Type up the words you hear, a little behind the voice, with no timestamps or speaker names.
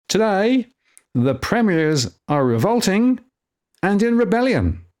Today, the premiers are revolting and in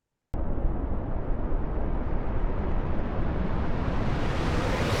rebellion.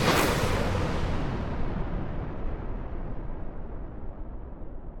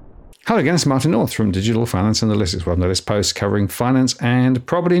 Hello again, it's Martin North from Digital Finance Analytics, where I've noticed posts covering finance and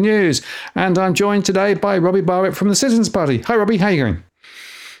property news. And I'm joined today by Robbie Barwick from the Citizens Party. Hi, Robbie. How are you going?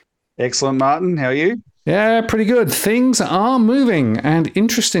 Excellent, Martin. How are you? Yeah, pretty good. Things are moving, and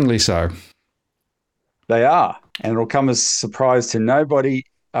interestingly so. They are. And it'll come as a surprise to nobody,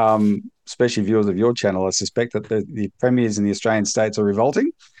 especially viewers of your channel. I suspect that the premiers in the Australian states are revolting.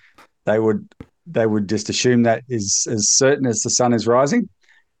 They would just assume that is as certain as the sun is rising.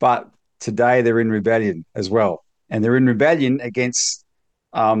 But today they're in rebellion as well. And they're in rebellion against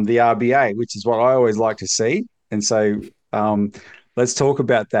the RBA, which is what I always like to see. And so let's talk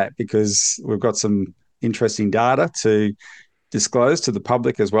about that, because we've got some interesting data to disclose to the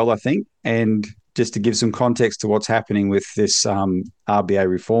public as well, I think, and just to give some context to what's happening with this RBA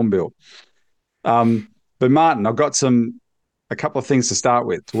reform bill. But Martin, I've got a couple of things to start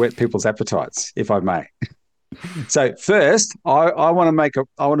with to whet people's appetites, if I may. So first, I want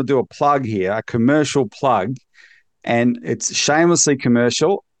to do a plug here, a commercial plug, and it's shamelessly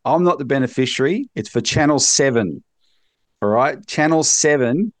commercial. I'm not the beneficiary. It's for Channel 7. All right, Channel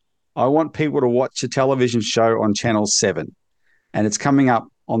 7. I want people to watch a television show on Channel 7, and it's coming up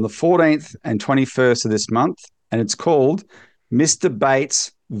on the 14th and 21st of this month, and it's called Mr.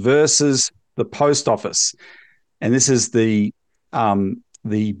 Bates versus the Post Office. And this is the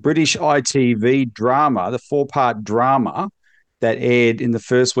British ITV drama, the 4-part drama that aired in the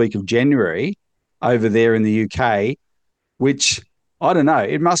first week of January over there in the UK, which, I don't know,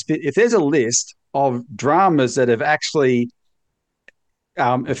 it must be, if there's a list of dramas that have actually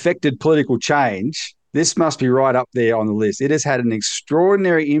affected political change, this must be right up there on the list. It has had an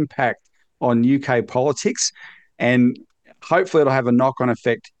extraordinary impact on UK politics, and hopefully it'll have a knock-on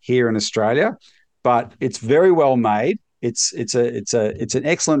effect here in Australia. But it's very well made. It's an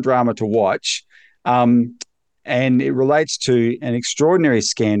excellent drama to watch, and it relates to an extraordinary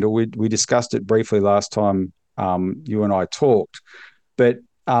scandal. We discussed it briefly last time you and I talked, but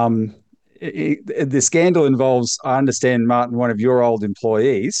the scandal involves, I understand, Martin, one of your old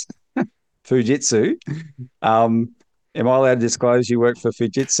employees, Fujitsu. Am I allowed to disclose you work for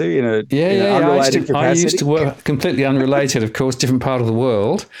Fujitsu in an unrelated capacity? I used to work completely unrelated, of course, different part of the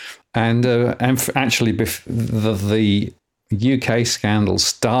world. And actually, the UK scandal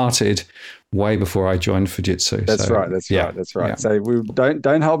started way before I joined Fujitsu. That's right. That's right. Yeah. So we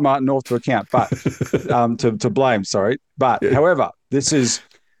don't hold Martin North to account, but to blame. Sorry, but however,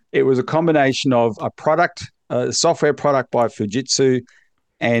 it was a combination of a software product by Fujitsu,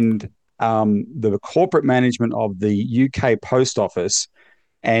 and the corporate management of the UK Post Office,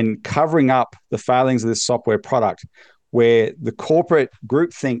 and covering up the failings of this software product, where the corporate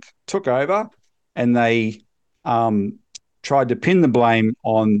groupthink took over, and they tried to pin the blame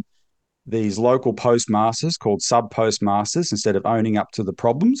on these local postmasters called sub-postmasters instead of owning up to the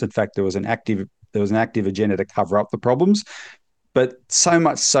problems. In fact, there was an active agenda to cover up the problems, but so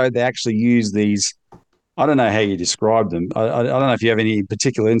much so they actually used these. I don't know how you describe them. I don't know if you have any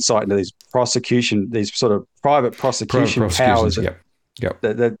particular insight into these sort of private prosecution powers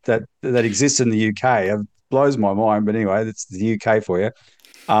that exist in the UK. It blows my mind, but anyway, that's the UK for you.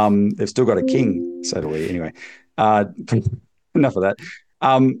 They've still got a king, so do we. Anyway, enough of that.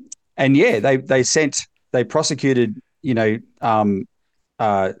 And yeah, they prosecuted, more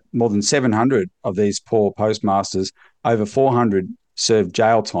than 700 of these poor postmasters. Over 400 served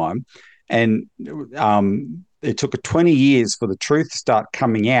jail time, and it took 20 years for the truth to start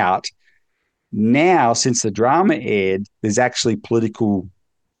coming out. Now, since the drama aired, there's actually political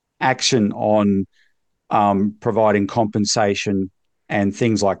action on providing compensation and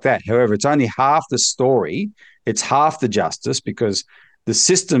things like that. However, it's only half the story. It's half the justice, because the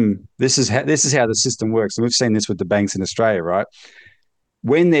system, this is how the system works. And we've seen this with the banks in Australia, right?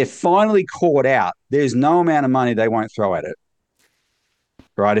 When they're finally caught out, there's no amount of money they won't throw at it.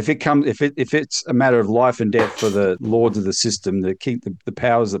 Right? If it's a matter of life and death for the lords of the system, the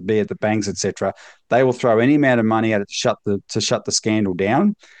powers that be at the banks, etc., they will throw any amount of money at it to shut the scandal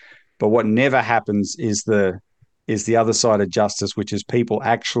down. But what never happens is the other side of justice, which is people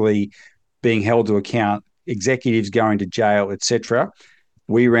actually being held to account, executives going to jail, etc.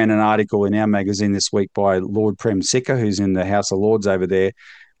 We ran an article in our magazine this week by Lord Prem Sikka, who's in the House of Lords over there,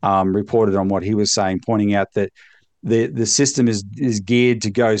 reported on what he was saying, pointing out that the system is geared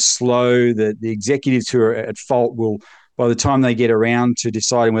to go slow, that the executives who are at fault will by the time they get around to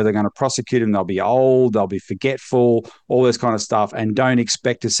deciding whether they're going to prosecute him, they'll be old, they'll be forgetful, all this kind of stuff, and don't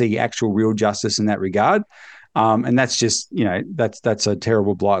expect to see actual real justice in that regard. And that's just, that's a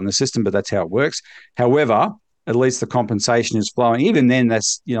terrible blight in the system, but that's how it works. However, at least the compensation is flowing. Even then,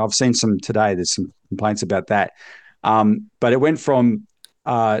 that's, I've seen some today, there's some complaints about that. But it went from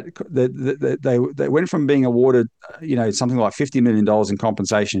they went from being awarded, something like $50 million in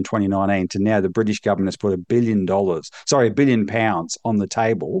compensation in 2019 to now the British government has put £1 billion on the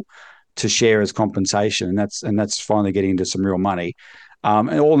table to share as compensation, and that's finally getting into some real money,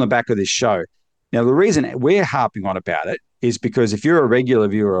 and all in the back of this show. Now, the reason we're harping on about it is because if you're a regular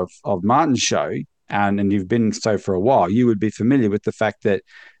viewer of Martin's show, and you've been so for a while, you would be familiar with the fact that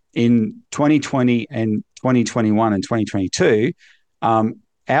in 2020 and 2021 and 2022,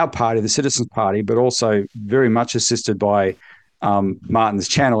 our party, the Citizens Party, but also very much assisted by Martin's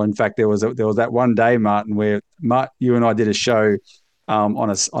channel. In fact, there was that one day, Martin, where you and I did a show on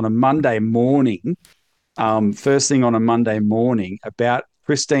a Monday morning, first thing on a Monday morning, about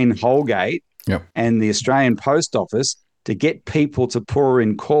Christine Holgate and the Australian Post Office to get people to pour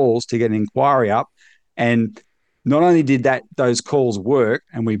in calls to get an inquiry up. And not only did those calls work,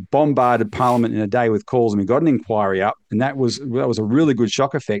 and we bombarded Parliament in a day with calls, and we got an inquiry up, and that was a really good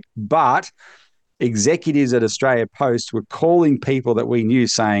shock effect. But executives at Australia Post were calling people that we knew,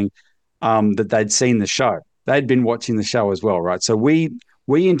 saying that they'd seen the show, they'd been watching the show as well, right? So we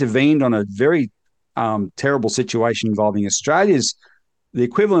intervened on a very terrible situation involving Australia's, the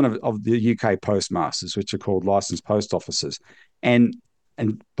equivalent of the UK postmasters, which are called licensed post officers, and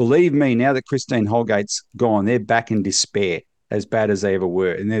believe me, now that Christine Holgate's gone, they're back in despair, as bad as they ever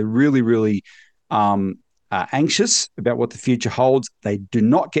were. And they're really, really anxious about what the future holds. They do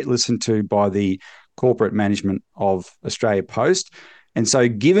not get listened to by the corporate management of Australia Post. And so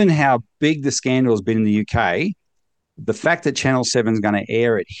given how big the scandal has been in the UK, the fact that Channel 7 is going to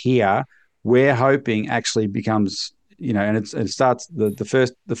air it here, we're hoping actually becomes... and it starts, the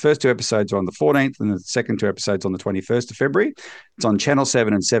first 2 episodes are on the 14th and the second 2 episodes on the 21st of February. It's on Channel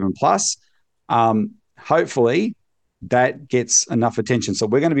 7 and 7 Plus. Hopefully that gets enough attention. So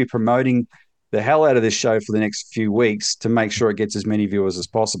we're going to be promoting the hell out of this show for the next few weeks to make sure it gets as many viewers as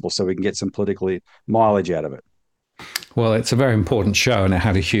possible so we can get some political mileage out of it. Well, it's a very important show, and it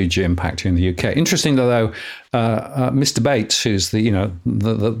had a huge impact in the UK. Interesting, though, Mr. Bates, who's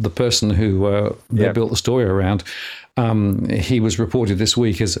the person who they built the story around, he was reported this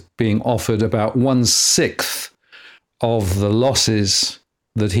week as being offered about 1/6 of the losses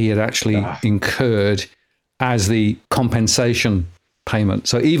that he had actually incurred as the compensation payment.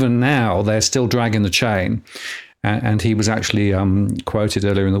 So even now, they're still dragging the chain. And he was actually quoted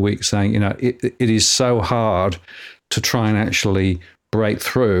earlier in the week saying, it is so hard to try and actually break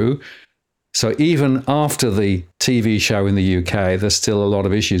through. So even after the TV show in the UK, there's still a lot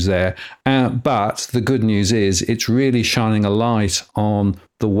of issues there. But the good news is it's really shining a light on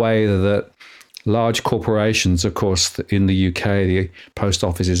the way that large corporations, of course, in the UK, the post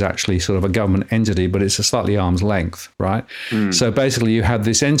office is actually sort of a government entity, but it's a slightly arm's length, right? So basically you had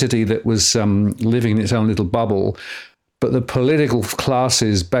this entity that was living in its own little bubble, but the political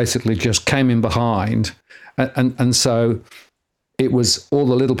classes basically just came in behind. And so it was all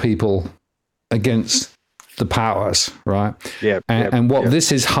the little people against the powers, right? And what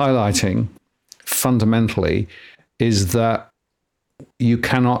this is highlighting fundamentally is that you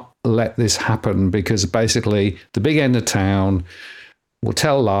cannot let this happen, because basically the big end of town will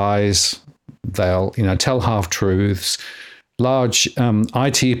tell lies, they'll tell half-truths. Large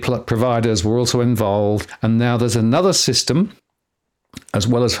IT providers were also involved, and now there's another system, as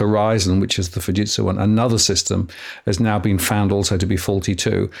well as Horizon, which is the Fujitsu one. Another system has now been found also to be faulty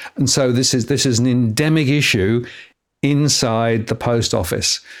too. And so this is an endemic issue inside the post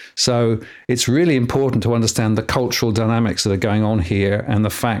office. So it's really important to understand the cultural dynamics that are going on here, and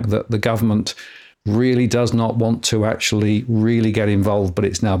the fact that the government really does not want to actually really get involved, but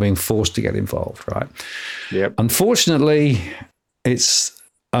it's now being forced to get involved, right? Unfortunately, it's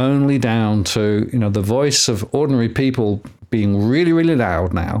only down to the voice of ordinary people being really, really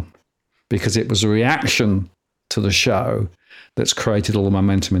loud now, because it was a reaction to the show that's created all the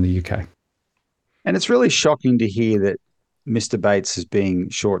momentum in the UK. And it's really shocking to hear that Mr. Bates is being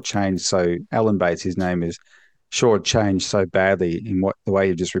shortchanged. So Alan Bates, his name is, shortchanged so badly in the way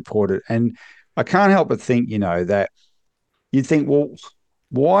you just reported. And I can't help but think, that you'd think, well,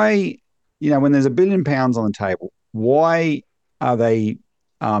 why, when there's £1 billion on the table, why are they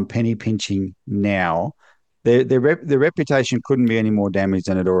penny pinching now? Their reputation couldn't be any more damaged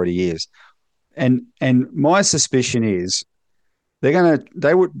than it already is. And my suspicion is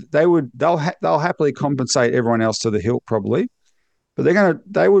they'll happily compensate everyone else to the hilt probably, but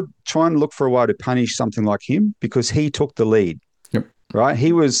they would try and look for a way to punish something like him because he took the lead. Yep. Right.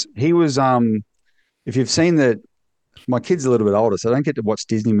 He was if you've seen my kid's a little bit older, so I don't get to watch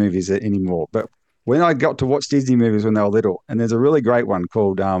Disney movies anymore. But when I got to watch Disney movies when they were little, and there's a really great one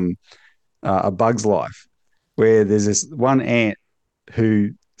called A Bug's Life, where there's this one ant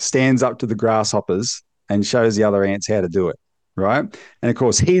who stands up to the grasshoppers and shows the other ants how to do it, right? And of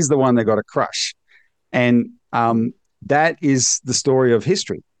course, he's the one that got a crush. And that is the story of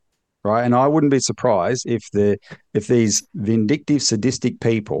history, right? And I wouldn't be surprised if these vindictive, sadistic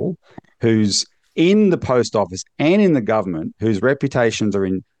people who's in the post office and in the government, whose reputations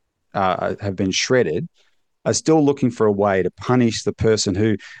have been shredded, are still looking for a way to punish the person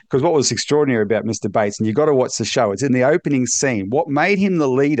because what was extraordinary about Mr. Bates, and you've got to watch the show, it's in the opening scene. What made him the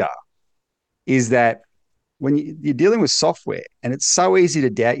leader is that when you're dealing with software and it's so easy to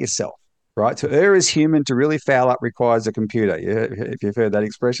doubt yourself, right? To err is human, to really foul up requires a computer, if you've heard that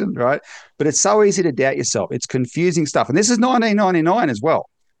expression, right? But it's so easy to doubt yourself. It's confusing stuff. And this is 1999 as well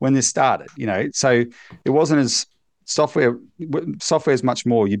when this started, so it wasn't as software is much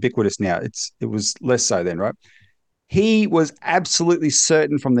more ubiquitous now. It was less so then, right? He was absolutely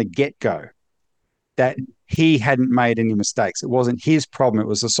certain from the get-go that he hadn't made any mistakes. It wasn't his problem. It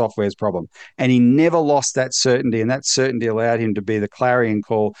was the software's problem. And he never lost that certainty. And that certainty allowed him to be the clarion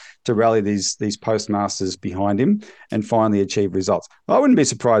call to rally these postmasters behind him and finally achieve results. I wouldn't be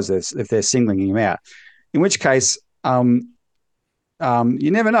surprised if they're singling him out, in which case, you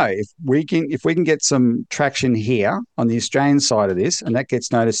never know if we can get some traction here on the Australian side of this, and that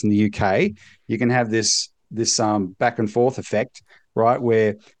gets noticed in the UK. You can have this back and forth effect, right?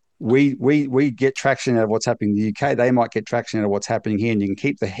 Where we get traction out of what's happening in the UK, they might get traction out of what's happening here, and you can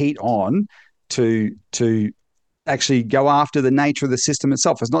keep the heat on to actually go after the nature of the system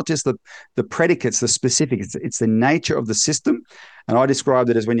itself. It's not just the predicates, the specifics. It's the nature of the system, and I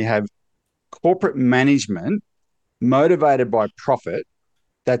described it as when you have corporate management motivated by profit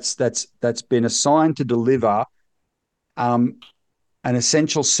that's been assigned to deliver an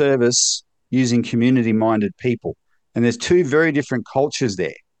essential service using community-minded people. And there's two very different cultures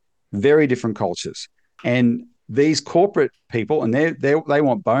there, very different cultures. And these corporate people, and they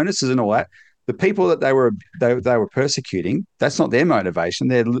want bonuses and all that. The people that they were persecuting, that's not their motivation.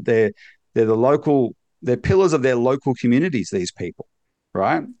 They're pillars of their local communities, these people.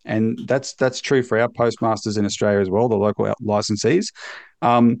 Right, and that's true for our postmasters in Australia as well, the local licensees,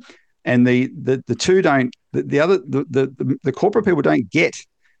 and the two don't. The corporate people don't get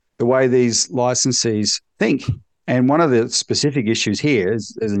the way these licensees think. And one of the specific issues here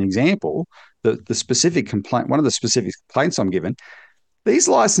is, as an example, the specific complaint. One of the specific complaints I'm given. These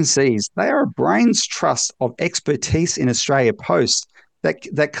licensees, they are a brains trust of expertise in Australia Post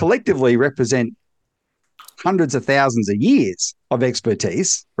that collectively represent hundreds of thousands of years of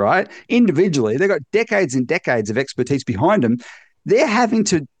expertise, right? Individually, they've got decades and decades of expertise behind them. They're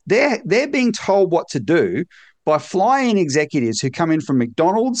being told what to do by fly-in executives who come in from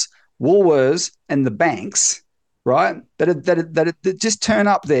McDonald's, Woolworths, and the banks, right? That just turn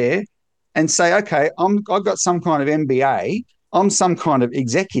up there and say, okay, I've got some kind of MBA, I'm some kind of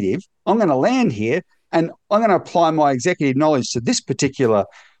executive, I'm going to land here and I'm going to apply my executive knowledge to this particular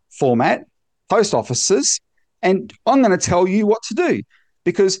format, post offices, and I'm going to tell you what to do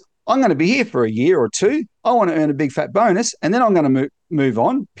because I'm going to be here for a year or two. I want to earn a big fat bonus, and then I'm going to move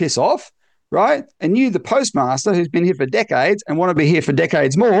on, piss off, right? And you, the postmaster who's been here for decades and want to be here for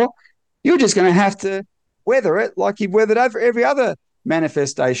decades more, you're just going to have to weather it like you've weathered over every other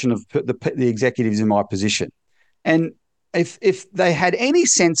manifestation of the executives in my position. And if they had any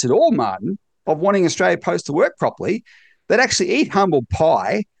sense at all, Martin, of wanting Australia Post to work properly, they'd actually eat humble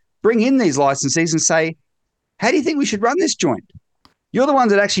pie, bring in these licensees and say, how do you think we should run this joint? You're the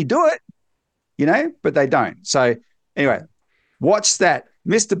ones that actually do it, but they don't. So anyway, watch that.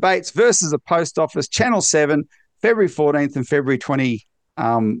 Mr. Bates versus the Post Office, Channel 7, February 14th and February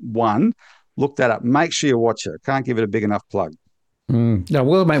 21. Look that up. Make sure you watch it. Can't give it a big enough plug. Now,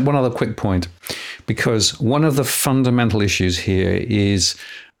 we'll make one other quick point, because one of the fundamental issues here is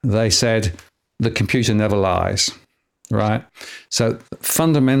they said the computer never lies, right? So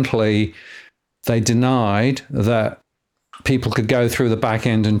fundamentally, they denied that people could go through the back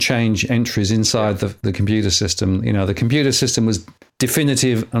end and change entries inside the computer system. The computer system was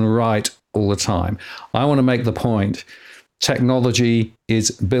definitive and right all the time. I want to make the point, technology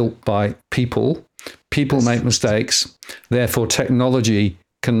is built by people. People make mistakes. Therefore, technology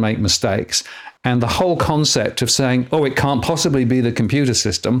can make mistakes. And the whole concept of saying, it can't possibly be the computer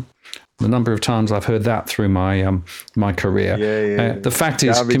system, The number of times I've heard that through my career. The fact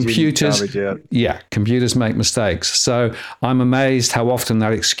is, computers make mistakes. So I'm amazed how often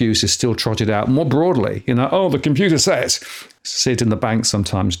that excuse is still trotted out more broadly. The computer says. See it in the bank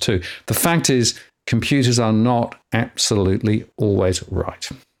sometimes too. The fact is, computers are not absolutely always right.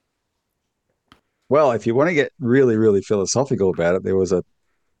 Well, if you want to get really, really philosophical about it, there was a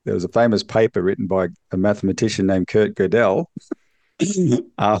famous paper written by a mathematician named Kurt Gödel.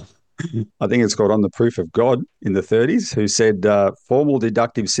 I think it's called On the Proof of God in the 30s, who said formal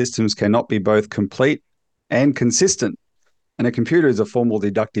deductive systems cannot be both complete and consistent. And a computer is a formal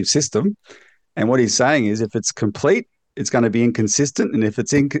deductive system. And what he's saying is if it's complete, it's going to be inconsistent. And if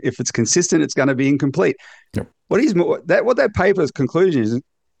it's consistent, it's going to be incomplete. Yep. What that paper's conclusion is,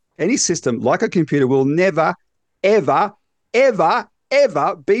 any system like a computer will never, ever, ever,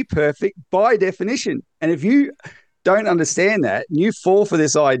 ever be perfect by definition. And if you don't understand that, and you fall for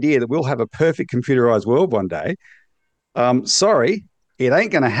this idea that we'll have a perfect computerized world one day, sorry, it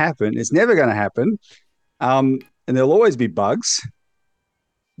ain't going to happen. It's never going to happen. And there'll always be bugs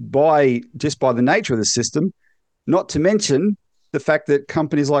by the nature of the system, not to mention the fact that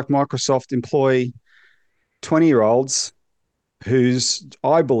companies like Microsoft employ 20-year-olds whose,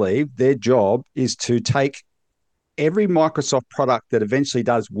 I believe, their job is to take every Microsoft product that eventually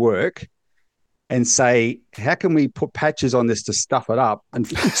does work and say, how can we put patches on this to stuff it up and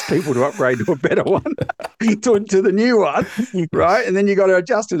force people to upgrade to a better one, to the new one, right? And then you got to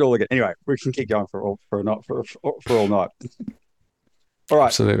adjust it all again. Anyway, we can keep going for all night. All right,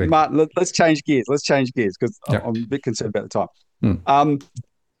 absolutely, Martin. Let's change gears. Because I'm a bit concerned about the time.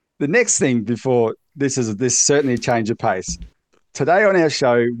 The next thing before this is certainly a change of pace. Today on our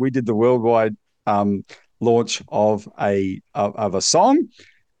show, we did the worldwide launch of a song,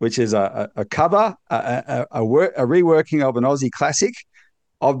 which is a cover, a reworking of an Aussie classic,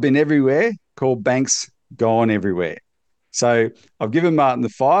 I've Been Everywhere, called Banks Gone Everywhere. So I've given Martin the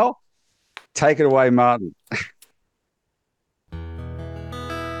file. Take it away, Martin.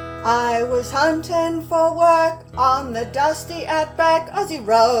 I was hunting for work on the dusty outback Aussie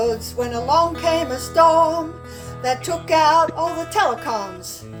roads when along came a storm that took out all the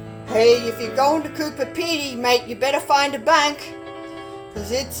telecoms. Hey, if you're going to Cooper Pedy, mate, you better find a bank.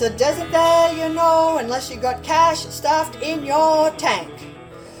 'Cause it's a desert there, unless you got cash stuffed in your tank.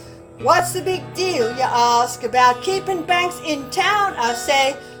 What's the big deal, you ask, about keeping banks in town? I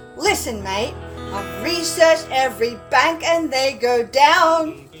say, listen, mate, I've researched every bank and they go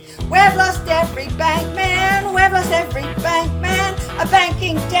down. We've lost every bank, man, we've lost every bank, man. A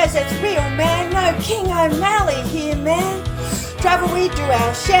banking desert's real, man, no King O'Malley here, man. Travel, we do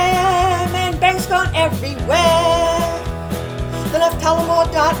our share, man, banks gone everywhere. The left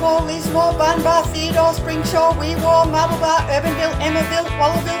Tullamore, Dartmoor, Lismore, Bunbar, Theodore, Springshaw, Weewar, Marble-bar, Urbanville, Emmaville,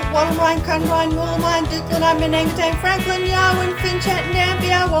 Wallaville, Wallenrine, Cunrine, Wollomine, Dukeland, Menangatane, Franklin, Yarwin, Finchat,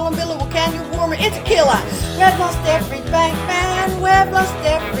 Nambiar, Wallumbilla, Wilcannia, Warmer. It's a killer. We've lost every bank, man. We've lost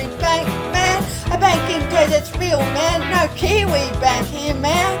every bank, man. A banking desert's real, man. No Kiwi bank here,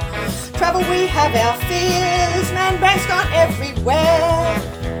 man. Trouble, we have our fears, man. Banks gone everywhere.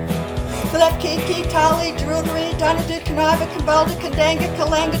 The left Kiki, Tali, Druillery, Dunedoo, Conniva, Cambalda, Kandanga,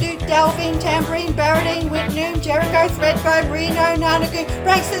 Kalangadoo, Dalveen, Tambourine, Barradine, Whitnoon, Jericho, Threadbow, Reno, Nanagoon,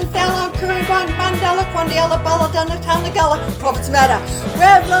 Brankston, Thalon, Coorabong, Mundella, Quandiella, Balladonna, Tunagalla. Profits matter.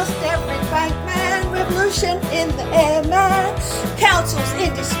 We've lost every bank, man. Revolution in the air, man. Councils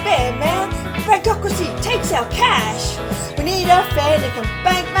in despair, man. Bankocracy takes our cash. We need a fair nickel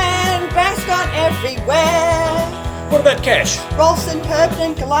bank, man. Banks gone everywhere. What about cash? Ralston,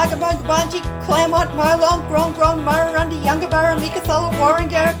 Herberton, Gallagher, Bungie, Claremont, Molong, Grong, Murrurundi, Youngaborough, Meekathola,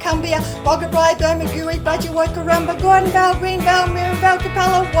 Warringah, Cumbia, Boggabri, Bermaguri, Budgie, Wokarumba, Gordonvale, Greenvale, Mirabel,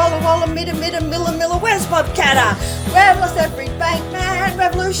 Capella, Walla Walla, Mida, Milla, where's Bob Catter? We've lost every bank, man.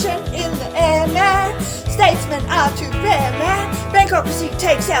 Revolution in the air, man. Statesmen are too rare, man. Bankocracy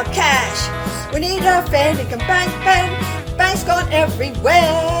takes our cash. We need a fair nickel bank, man. Banks gone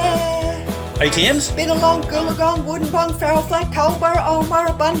everywhere. ATMs? Binalong, Goolagong, Woodenbong, Farrell Flat, Culborough,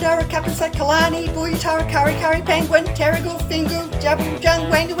 Omara, Bundara, Kappansat, Kalani, Buyatara, Kari, Penguin, Terrigal, Fingal,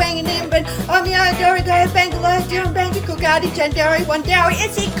 Jabberjung, Wangi, and Imban, Omio, Dorado, Bangalore, Dirrambanga, Coogadi, Jandari, Wandawi.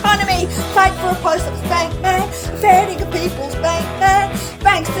 It's economy. Fight for a post office bank, man. Fair dinkum people's bank, man.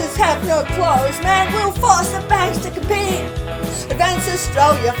 Banksters have no clothes, man. We'll force the banks to compete. Advance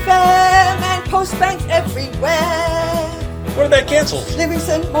Australia fair, man. Post banks everywhere. What about councils?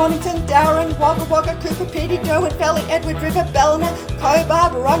 Livingston, Mornington, Darren, Wagga Wagga, Cooper, Pedy, Derwent Valley, Edward River, Ballina,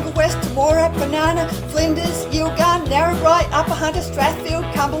 Cobar, Barunga West, Temora, Banana, Flinders, Yilgarn, Narrabri, Upper Hunter,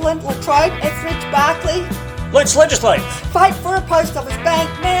 Strathfield, Cumberland, Latrobe, Etheridge, Barclay. Let's legislate. Fight for a post office bank,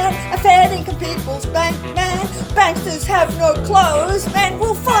 man. A fair Betting can people's bank, man. Banksters have no clothes, man.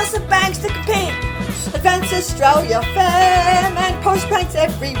 We'll force the banks to compete. Advance Australia fair, man. Post banks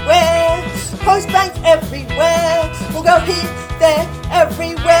everywhere. Post banks everywhere. We'll go here, there,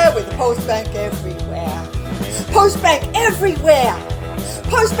 everywhere with a post bank everywhere. Post bank everywhere.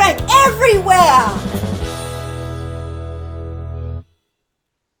 Post bank everywhere.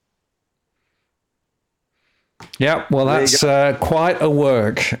 Yeah, well, that's quite a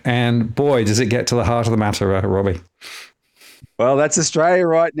work. And boy, does it get to the heart of the matter, Robbie. Well, that's Australia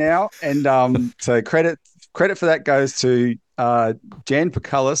right now. And so credit for that goes to Jan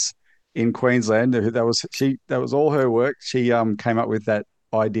Pacullis in Queensland. That was all her work. She came up with that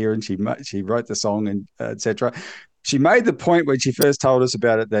idea, and she wrote the song, and etc. She made the point when she first told us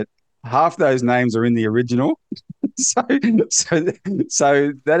about it that half those names are in the original. So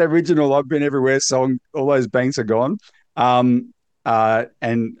that original "I've Been Everywhere" song, all those banks are gone. And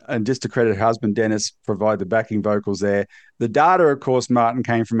just to credit her husband Dennis, provide the backing vocals there. The data, of course, Martin,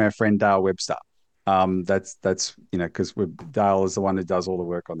 came from our friend Dale Webster. That's because Dale is the one who does all the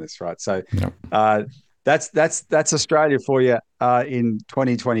work on this, right? So that's Australia for you in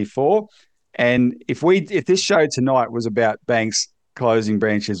 2024. And if this show tonight was about banks closing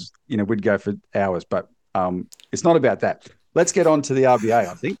branches, we'd go for hours, but it's not about that. Let's get on to the RBA,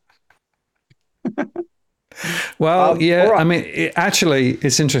 I think. Well, yeah, right. I mean,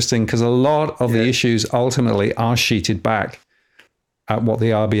 it's interesting because a lot of the issues ultimately are sheeted back at what the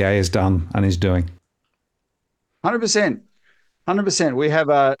RBA has done and is doing. 100%. We have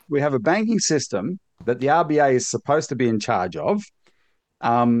a banking system that the RBA is supposed to be in charge of.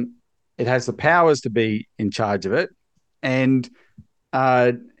 It has the powers to be in charge of it, and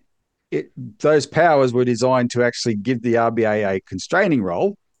those powers were designed to actually give the RBA a constraining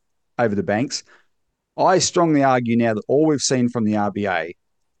role over the banks. I strongly argue now that all we've seen from the RBA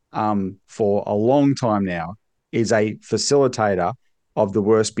for a long time now is a facilitator of the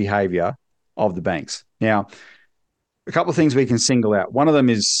worst behaviour of the banks. Now, a couple of things we can single out. One of them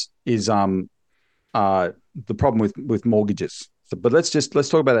is the problem with mortgages. But let's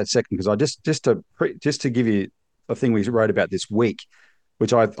talk about that second, because I just to give you a thing we wrote about this week,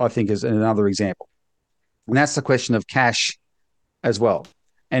 which I think is another example, and that's the question of cash as well.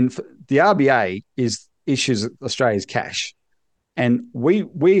 And the RBA issues Australia's cash, and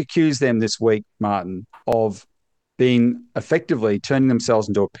we accuse them this week, Martin, of being effectively turning themselves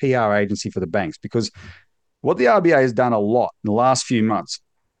into a PR agency for the banks, because what the RBA has done a lot in the last few months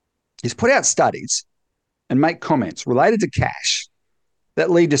is put out studies and make comments related to cash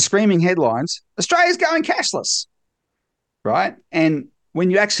that lead to screaming headlines: Australia's going cashless, right? And when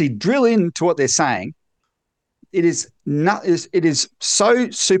you actually drill into what they're saying, it is so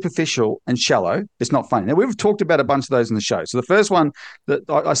superficial and shallow. It's not funny. Now, we've talked about a bunch of those in the show. So the first one that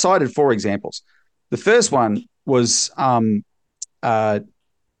I cited 4 examples. The first one was on the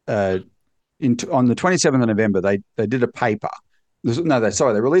 27th of November, they did a paper. They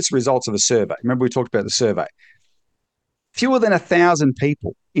released the results of a survey. Remember we talked about the survey. Fewer than 1,000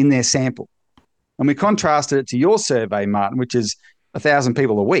 people in their sample. And we contrasted it to your survey, Martin, which is 1,000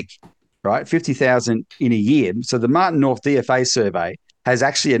 people a week, right? 50,000 in a year. So the Martin North DFA survey has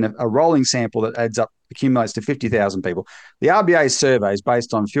actually a rolling sample that accumulates to 50,000 people. The RBA survey is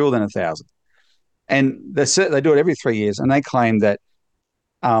based on fewer than 1,000. And they do it every 3 years, and they claim that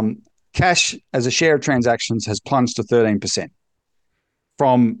cash as a share of transactions has plunged to 13%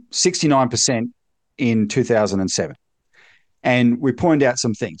 from 69% in 2007. And we point out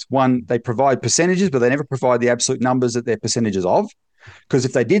some things. One, they provide percentages, but they never provide the absolute numbers that they're percentages of. Because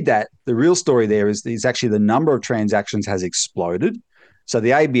if they did that, the real story there is actually the number of transactions has exploded. So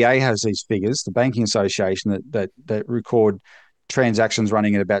the ABA has these figures, the Banking Association, that record transactions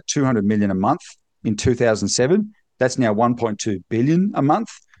running at about 200 million a month in 2007. That's now 1.2 billion a month,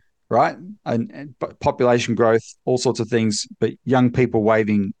 right? And population growth, all sorts of things, but young people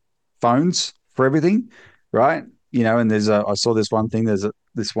waving phones for everything, right? And I saw this one thing. There's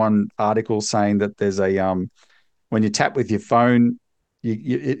this one article saying that there's when you tap with your phone,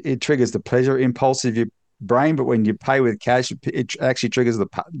 it triggers the pleasure impulse of your brain, but when you pay with cash, it actually triggers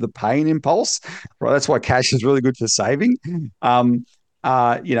the pain impulse, right? That's why cash is really good for saving.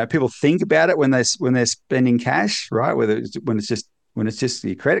 People think about it when they're spending cash, right? When it's just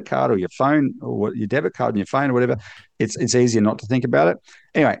your credit card or your phone or your debit card on your phone or whatever, it's easier not to think about it.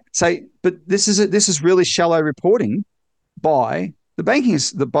 Anyway, but this is really shallow reporting by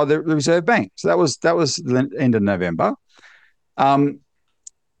the Reserve Bank. So that was the end of November.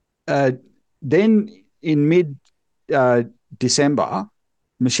 Then in mid December,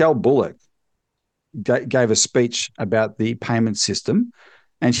 Michelle Bullock gave a speech about the payment system,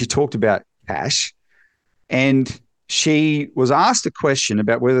 and she talked about cash, and she was asked a question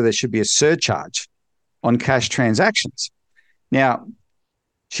about whether there should be a surcharge on cash transactions. Now,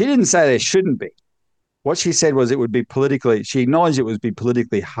 she didn't say there shouldn't be. What she said was she acknowledged it would be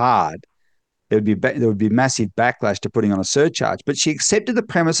politically hard. There would be massive backlash to putting on a surcharge, but she accepted the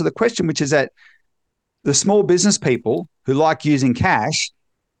premise of the question, which is that the small business people who like using cash,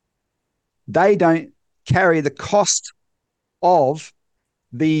 they don't carry the cost of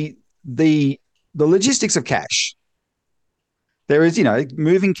the logistics of cash. There is,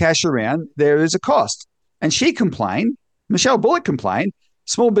 moving cash around, there is a cost. And Michelle Bullock complained,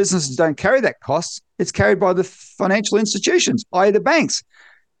 small businesses don't carry that cost. It's carried by the financial institutions, i.e. the banks.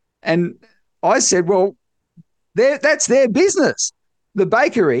 And I said, well, that's their business. The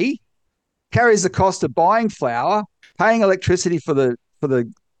bakery carries the cost of buying flour, paying electricity for the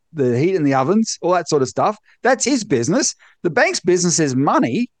heat in the ovens, all that sort of stuff. That's his business. The bank's business is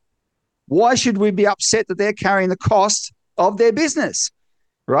money. Why should we be upset that they're carrying the cost of their business,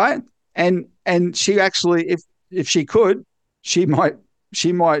 right? And she actually, if she could, she might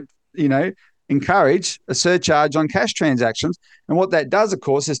encourage a surcharge on cash transactions. And what that does, of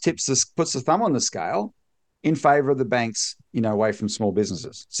course, is puts the thumb on the scale in favor of the banks, away from small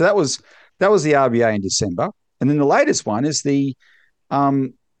businesses. So that was the RBA in December. And then the latest one is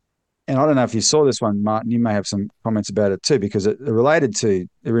and I don't know if you saw this one, Martin, you may have some comments about it too, because it reminded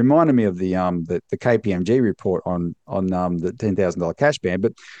me of the KPMG report on the $10,000 cash ban.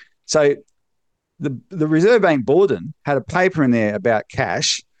 But so the Reserve Bank Bulletin had a paper in there about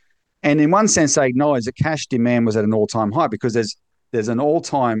cash. And in one sense, they acknowledged that cash demand was at an all-time high because there's an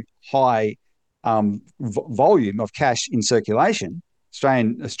all-time high volume of cash in circulation,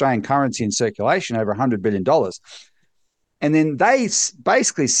 Australian currency in circulation, over $100 billion. And then they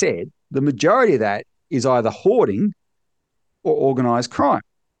basically said the majority of that is either hoarding or organised crime.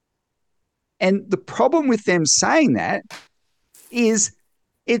 And the problem with them saying that is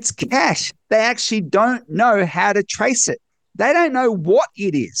it's cash. They actually don't know how to trace it. They don't know what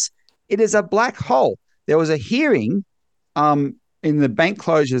it is. It is a black hole. There was a hearing in the bank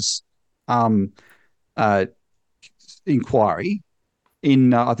closures inquiry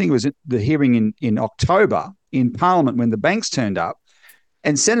I think it was the hearing in October in Parliament when the banks turned up,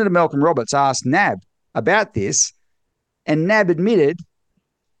 and Senator Malcolm Roberts asked NAB about this, and NAB admitted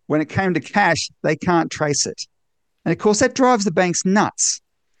when it came to cash, they can't trace it. And of course, that drives the banks nuts.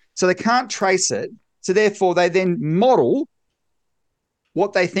 So they can't trace it. So therefore, they then model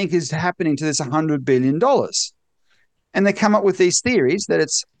what they think is happening to this $100 billion. And they come up with these theories that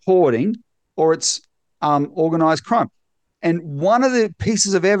it's hoarding or it's organised crime. And one of the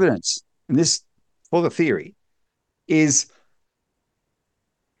pieces of evidence, and this for the theory, is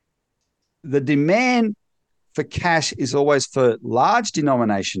the demand for cash is always for large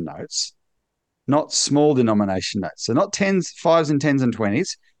denomination notes, not small denomination notes. So not tens, fives and tens and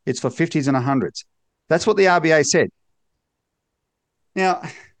 20s. It's for 50s and 100s. That's what the RBA said. Now,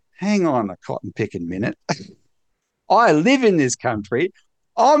 hang on a cotton picking minute. I live in this country.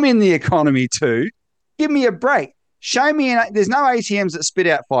 I'm in the economy too. Give me a break. Show me, there's no ATMs that spit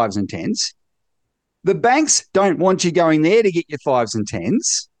out fives and tens. The banks don't want you going there to get your fives and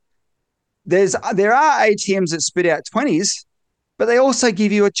tens. There are ATMs that spit out 20s, but they also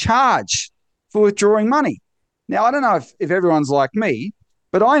give you a charge for withdrawing money. Now, I don't know if everyone's like me,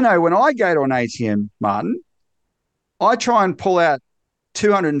 but I know when I go to an ATM, Martin, I try and pull out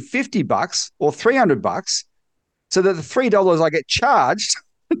 $250 or $300 so that the $3 I get charged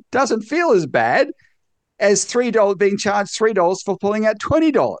doesn't feel as bad as $3 being charged $3 for pulling out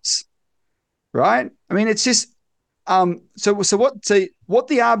 $20, right? I mean, it's just so what the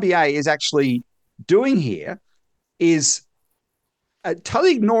RBA is actually doing here is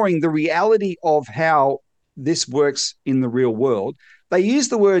totally ignoring the reality of how this works in the real world. They use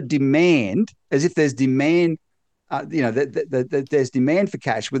the word demand as if there's demand, that there's demand for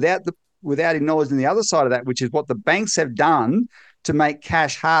cash without acknowledging the other side of that, which is what the banks have done to make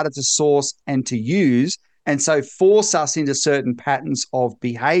cash harder to source and to use, and so force us into certain patterns of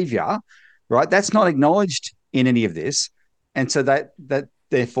behavior, right? That's not acknowledged in any of this. And so that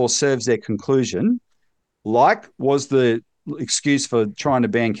therefore serves their conclusion, like was the excuse for trying to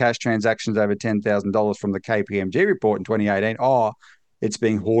ban cash transactions over $10,000 from the KPMG report in 2018. Oh, it's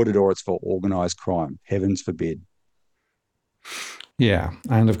being hoarded or it's for organised crime. Heavens forbid. Yeah.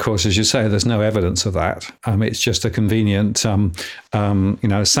 And of course, as you say, there's no evidence of that. It's just a convenient,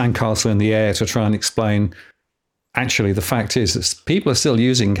 sandcastle in the air to try and explain. Actually, the fact is that people are still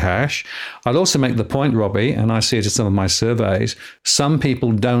using cash. I'd also make the point, Robbie, and I see it in some of my surveys, some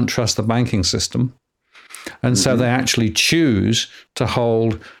people don't trust the banking system. And so they actually choose to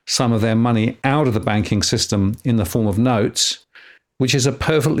hold some of their money out of the banking system in the form of notes, which is a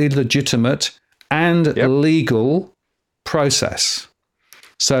perfectly legitimate and legal process.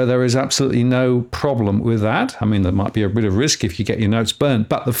 So there is absolutely no problem with that. I mean, there might be a bit of risk if you get your notes burnt,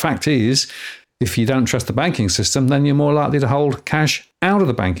 but the fact is, if you don't trust the banking system, then you're more likely to hold cash out of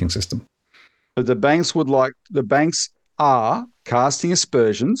the banking system. But the banks are casting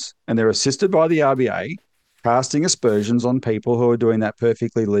aspersions, and they're assisted by the RBA, casting aspersions on people who are doing that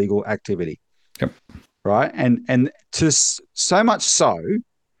perfectly legal activity. Yep. Right. And to so much so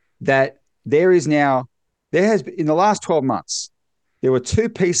that there has been, in the last 12 months, there were two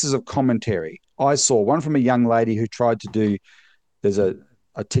pieces of commentary I saw. One from a young lady who tried to do, there's a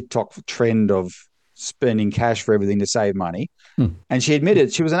TikTok trend of spending cash for everything to save money. And she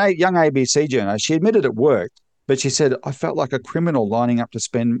admitted, she was a young ABC journalist. She admitted it worked, but she said, I felt like a criminal lining up to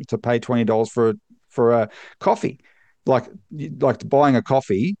pay $20 for a coffee. Like buying a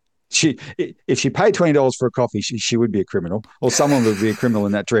coffee. If she paid $20 for a coffee, she would be a criminal, or someone would be a criminal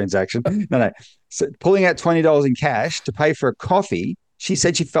in that transaction. No. So pulling out $20 in cash to pay for a coffee, she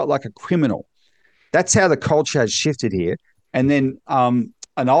said she felt like a criminal. That's how the culture has shifted here. And then an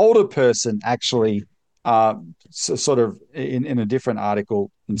older person actually, sort of in a different article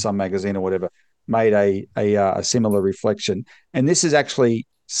in some magazine or whatever, made a similar reflection. And this is actually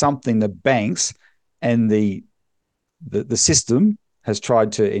something the banks and the system has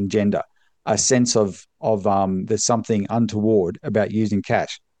tried to engender, a sense of there's something untoward about using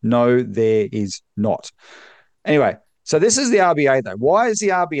cash. No, there is not. Anyway, so this is the RBA though. Why is the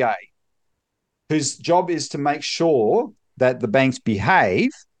RBA, whose job is to make sure that the banks behave,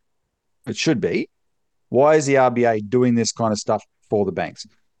 it should be, why is the RBA doing this kind of stuff for the banks?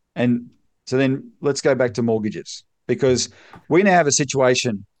 And so then let's go back to mortgages, because we now have a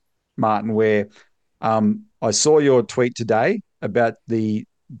situation, Martin, where I saw your tweet today about the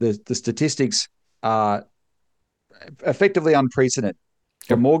statistics are effectively unprecedented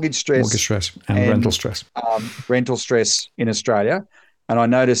for mortgage stress and rental stress. Rental stress in Australia. And I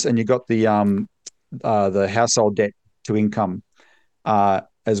noticed, and you got the household debt to income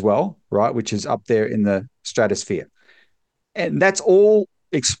as well, right, which is up there in the stratosphere. And that's all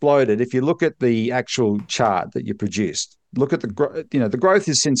exploded. If you look at the actual chart that you produced, look at the growth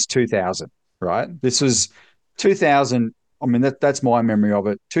is since 2000, right? This was 2000. I mean, that's my memory of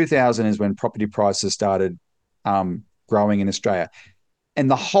it. 2000 is when property prices started growing in Australia. And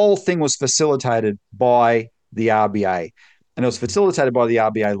the whole thing was facilitated by the RBA. And it was facilitated by the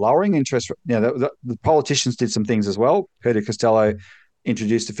RBA lowering interest. The politicians did some things as well. Peter Costello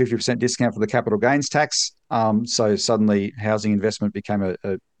introduced a 50% discount for the capital gains tax. So suddenly housing investment became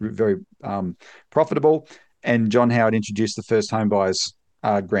a very profitable. And John Howard introduced the first home buyers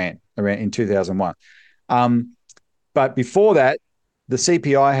grant around in 2001. But before that, the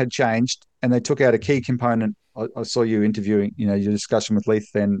CPI had changed, and they took out a key component. I saw you interviewing, your discussion with Leith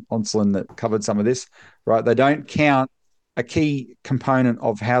Van Onselen that covered some of this, right? They don't count a key component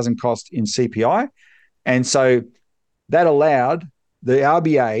of housing cost in CPI. And so that allowed the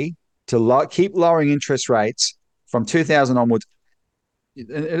RBA to keep lowering interest rates from 2000 onwards.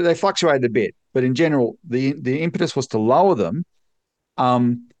 They fluctuated a bit, but in general, the impetus was to lower them.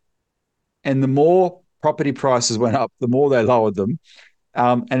 And the more property prices went up, the more they lowered them.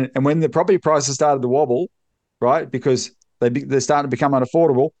 And when the property prices started to wobble, right, because they're starting to become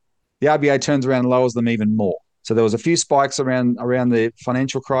unaffordable, the RBA turns around and lowers them even more. So there was a few spikes around the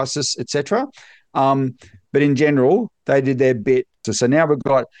financial crisis, etc. But in general, they did their bit. So now we've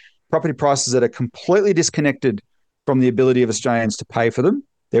got property prices that are completely disconnected from the ability of Australians to pay for them.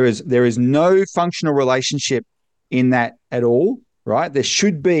 There is no functional relationship in that at all, right? There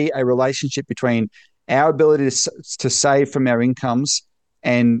should be a relationship between our ability to save from our incomes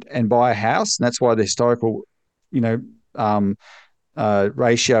and buy a house. And that's why the historical,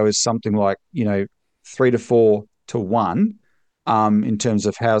 ratio is something like, 3 to 4 to 1 in terms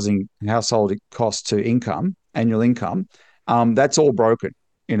of household cost to income, annual income. That's all broken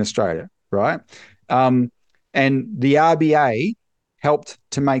in Australia, right? And the RBA helped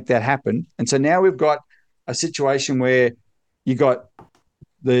to make that happen. And so now we've got a situation where you got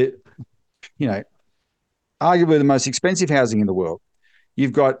arguably the most expensive housing in the world.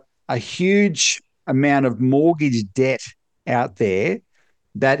 You've got a huge amount of mortgage debt out there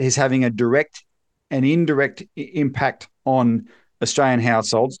that is having a direct and indirect impact on Australian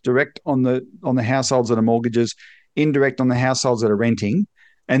households, direct on the households that are mortgages, indirect on the households that are renting,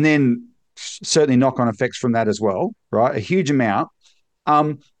 and then certainly knock-on effects from that as well, right? A huge amount.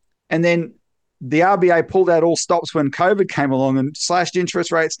 And then the RBA pulled out all stops when COVID came along and slashed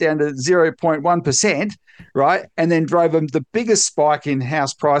interest rates down to 0.1%, right? And then drove them the biggest spike in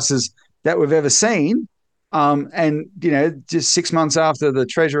house prices that we've ever seen. And, just 6 months after the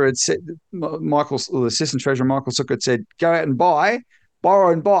treasurer had said, the assistant treasurer, Michael Sook, had said, go out and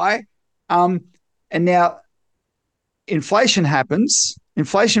borrow and buy. And now inflation happens,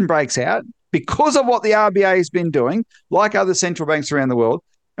 inflation breaks out because of what the RBA has been doing, like other central banks around the world.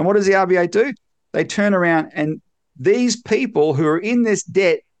 And what does the RBA do? They turn around, and these people who are in this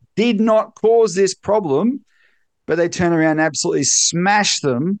debt did not cause this problem, but they turn around and absolutely smash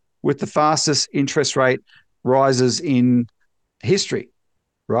them with the fastest interest rate rises in history,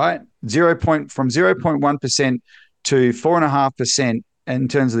 right? From 0.1% to 4.5% in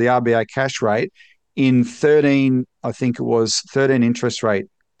terms of the RBA cash rate in 13 interest rate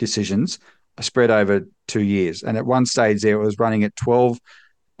decisions spread over 2 years. And at one stage there, it was running at 12,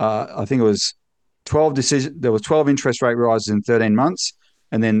 I think it was 12 decisions. There was 12 interest rate rises in 13 months.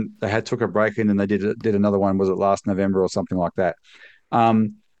 And then they took a break in and they did another one, was it last November or something like that?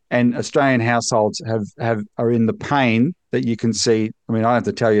 And Australian households are in the pain that you can see. I mean, I don't have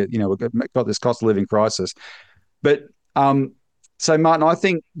to tell you, we've got this cost of living crisis. But so Martin, I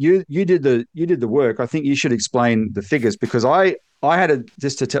think you did the work. I think you should explain the figures, because I had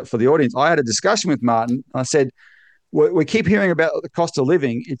for the audience, I had a discussion with Martin. I said, we keep hearing about the cost of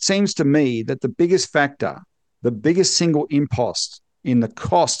living. It seems to me that the biggest factor, the biggest single impost in the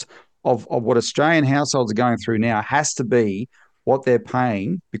cost of what Australian households are going through now has to be what they're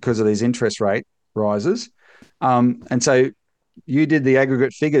paying because of these interest rate rises. And so you did the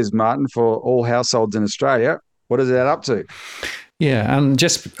aggregate figures, Martin, for all households in Australia. What does that up to? Yeah, and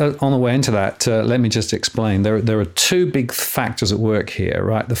just on the way into that, let me just explain. There are two big factors at work here,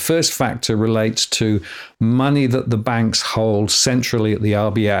 right? The first factor relates to money that the banks hold centrally at the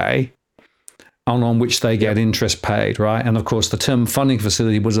RBA, and on which they get interest paid, right? And of course, the term funding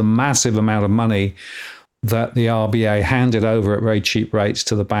facility was a massive amount of money that the RBA handed over at very cheap rates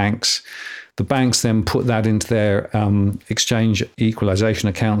to the banks. The banks then put that into their exchange equalization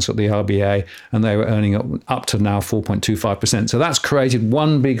accounts at the RBA, and they were earning up to now 4.25%. So that's created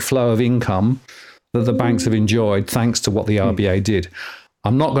one big flow of income that the banks have enjoyed thanks to what the RBA did.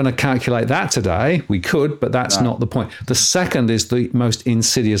 I'm not going to calculate that today. We could, but that's not the point. The second is the most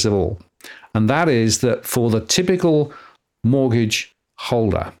insidious of all, and that is that for the typical mortgage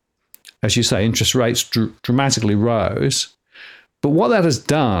holder, as you say, interest rates dramatically rose. But what that has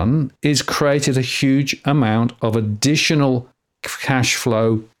done is created a huge amount of additional cash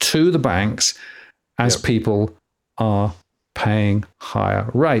flow to the banks as people are paying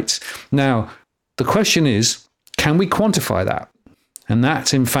higher rates. Now, the question is, can we quantify that? And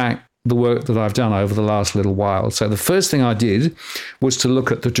that's, in fact, the work that I've done over the last little while. So the first thing I did was to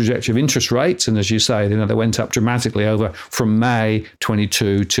look at the trajectory of interest rates. And as you say, they went up dramatically from May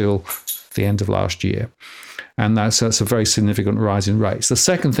 22 till the end of last year. And that's a very significant rise in rates. The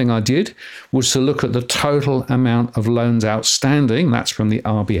second thing I did was to look at the total amount of loans outstanding. That's from the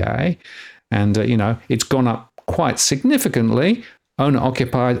RBA. And, it's gone up quite significantly,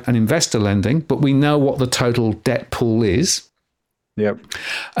 owner-occupied and investor lending, but we know what the total debt pool is. Yep.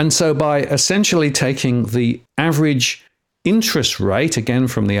 And so by essentially taking the average interest rate, again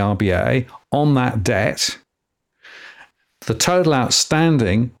from the RBA, on that debt, the total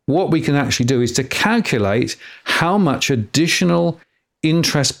outstanding, what we can actually do is to calculate how much additional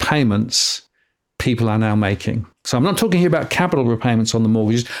interest payments people are now making. So I'm not talking here about capital repayments on the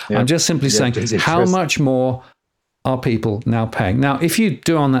mortgages. Yep. I'm just simply saying how much more are people now paying. Now, if you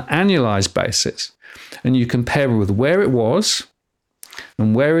do on an annualized basis and you compare it with where it was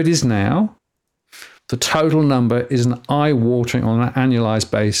and where it is now, the total number is an eye-watering on an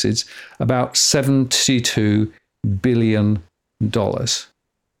annualized basis, about $72 billion.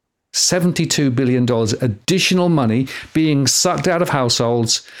 $72 billion additional money being sucked out of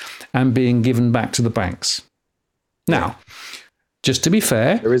households and being given back to the banks. Now, just to be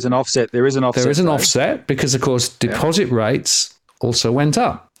fair, there is an offset. There is an offset because, of course, deposit rates also went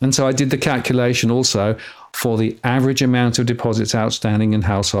up. And so I did the calculation also for the average amount of deposits outstanding in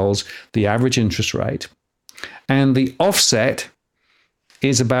households, the average interest rate. And the offset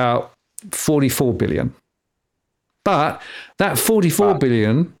is about 44 billion. But that 44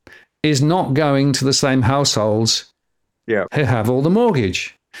 billion is not going to the same households who have all the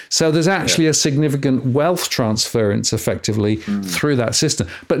mortgage. So there's actually a significant wealth transference effectively through that system.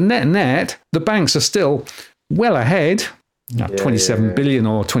 But net, the banks are still well ahead, 27 billion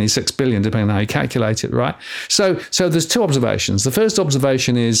or 26 billion, depending on how you calculate it, right? So there's two observations. The first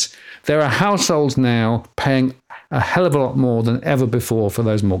observation is there are households now paying a hell of a lot more than ever before for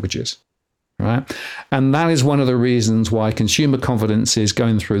those mortgages. right? And that is one of the reasons why consumer confidence is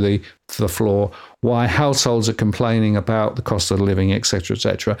going through the floor, why households are complaining about the cost of living, et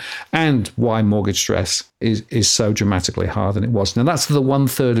cetera, and why mortgage stress is so dramatically higher than it was. Now, that's the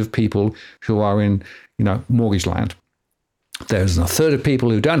 1/3 of people who are in, mortgage land. There's a third of people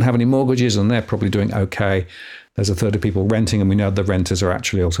who don't have any mortgages, and they're probably doing okay. There's a third of people renting, and we know the renters are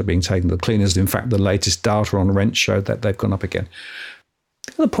actually also being taken to the cleaners. In fact, the latest data on rent showed that they've gone up again.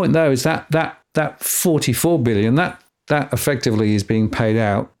 The point, though, is that 44 billion, that effectively is being paid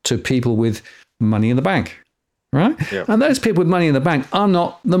out to people with money in the bank, right? Yep. And those people with money in the bank are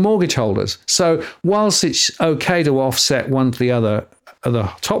not the mortgage holders. So whilst it's okay to offset one to the other at the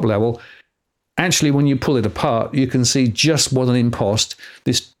top level, actually, when you pull it apart, you can see just what an impost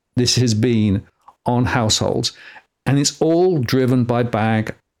this has been on households. And it's all driven by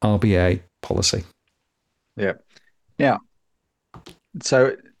bag RBA policy. Yeah. Now,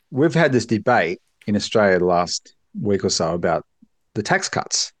 so we've had this debate in Australia the last week or so about the tax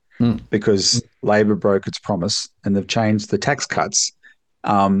cuts because Labor broke its promise and they've changed the tax cuts.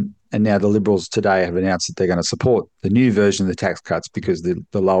 And now the Liberals today have announced that they're going to support the new version of the tax cuts because the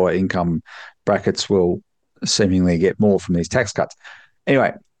lower income brackets will seemingly get more from these tax cuts.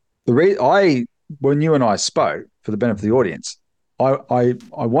 Anyway, when you and I spoke, for the benefit of the audience, I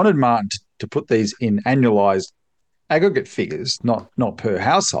wanted Martin to put these in annualized aggregate figures, not per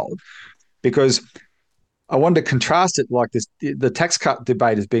household, because I wanted to contrast it like this. The tax cut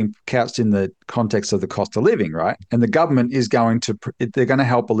debate is being couched in the context of the cost of living, right? And the government is they're going to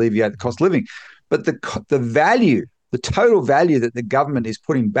help alleviate the cost of living. But the value, the total value that the government is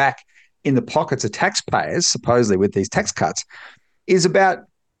putting back in the pockets of taxpayers, supposedly with these tax cuts, is about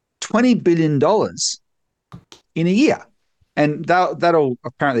 $20 billion in a year. And that'll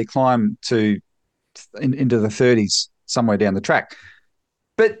apparently climb into the 30s somewhere down the track.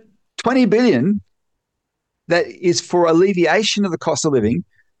 But $20 billion, that is for alleviation of the cost of living,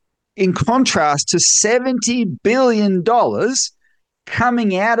 in contrast to $70 billion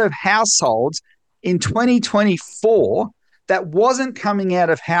coming out of households in 2024 that wasn't coming out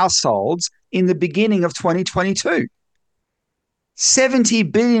of households in the beginning of 2022.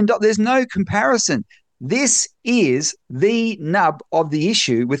 $70 billion. There's no comparison. This is the nub of the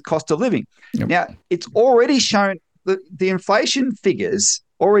issue with cost of living. Yep. Now, it's already shown, the inflation figures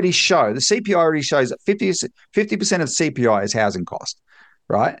already show, the CPI already shows that 50% of CPI is housing cost,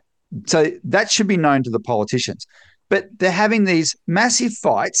 right? So that should be known to the politicians. But they're having these massive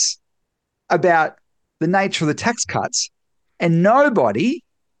fights about the nature of the tax cuts, and nobody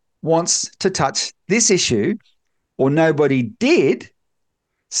wants to touch this issue, or nobody did,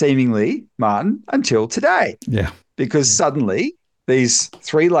 seemingly, Martin, until today. Yeah. Because suddenly these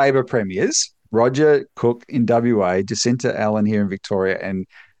three Labor premiers, Roger Cook in WA, Jacinta Allen here in Victoria, and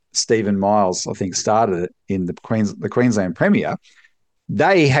Stephen Miles, I think, started it in the Queensland Premier,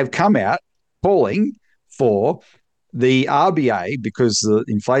 they have come out calling for the RBA, because the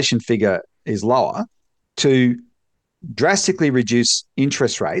inflation figure is lower, to drastically reduce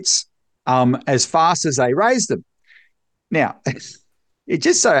interest rates as fast as they raise them. Now, it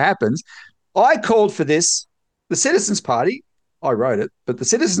just so happens, I called for this, the Citizens Party, I wrote it, but the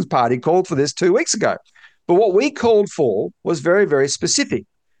Citizens Party called for this 2 weeks ago. But what we called for was very, very specific,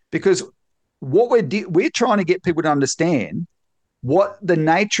 because what we're trying to get people to understand what the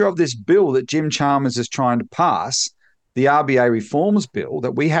nature of this bill that Jim Chalmers is trying to pass, the RBA reforms bill,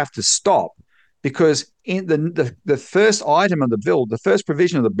 that we have to stop, because in the first item of the bill, the first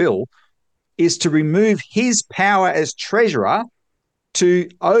provision of the bill, is to remove his power as treasurer to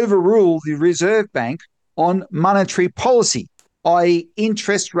overrule the Reserve Bank on monetary policy, i.e.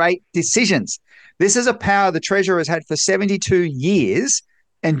 interest rate decisions. This is a power the Treasurer has had for 72 years,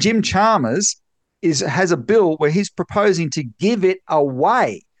 and Jim Chalmers has a bill where he's proposing to give it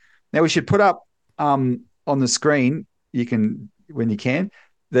away. Now, we should put up on the screen, when you can,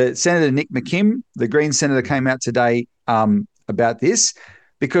 the Senator Nick McKim, the Green Senator, came out today about this,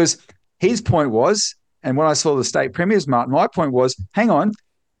 because his point was, and when I saw the state premiers, Martin, my point was, hang on,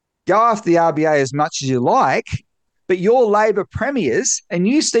 go after the RBA as much as you like, but your Labor premiers, and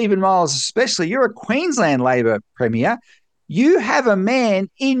you, Stephen Miles especially, you're a Queensland Labor premier, you have a man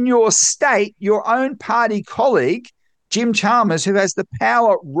in your state, your own party colleague, Jim Chalmers, who has the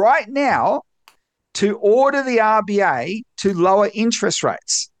power right now to order the RBA to lower interest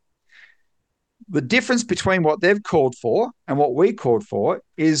rates. The difference between what they've called for and what we called for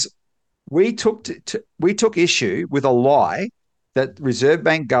is we took issue with a lie that Reserve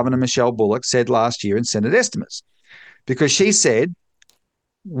Bank Governor Michelle Bullock said last year in Senate estimates, because she said,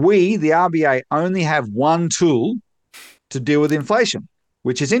 we, the RBA, only have one tool to deal with inflation,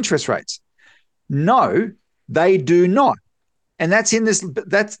 which is interest rates. No, they do not. And that's in this.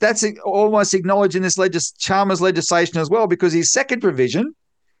 That's almost acknowledged in this Chalmers legislation as well, because his second provision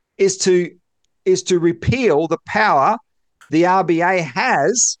is to repeal the power the RBA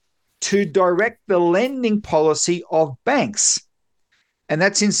has to direct the lending policy of banks, and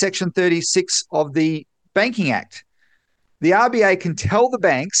that's in Section 36 of the Banking Act. The RBA can tell the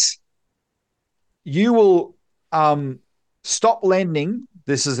banks, you will stop lending.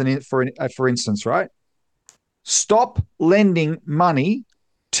 This is for instance, right? Stop lending money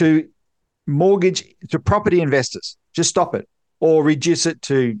to property investors. Just stop it, or reduce it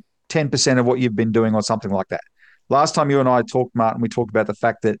to 10% of what you've been doing, or something like that. Last time you and I talked, Martin, we talked about the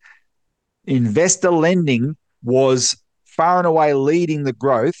fact that investor lending was far and away leading the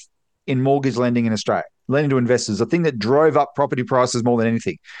growth in mortgage lending in Australia. Lending to investors, the thing that drove up property prices more than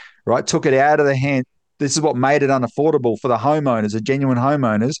anything, right? Took it out of the hand. This is what made it unaffordable for the homeowners, the genuine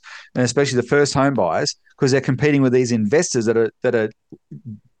homeowners, and especially the first home buyers, because they're competing with these investors that are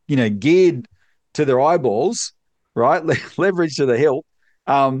geared to their eyeballs, right? Leveraged to the hilt,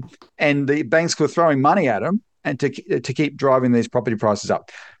 and the banks were throwing money at them and to keep driving these property prices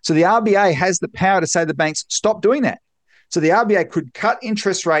up. So the RBA has the power to say to the banks, stop doing that. So the RBA could cut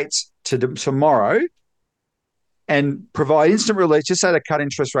interest rates to tomorrow and provide instant relief. Just say they cut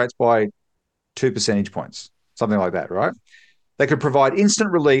interest rates by 2 percentage points, something like that, right? They could provide instant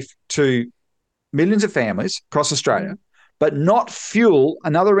relief to millions of families across Australia, but not fuel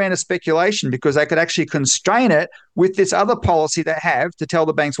another round of speculation, because they could actually constrain it with this other policy they have to tell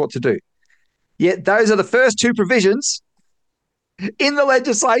the banks what to do. Yet those are the first two provisions in the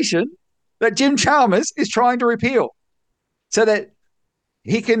legislation that Jim Chalmers is trying to repeal, so that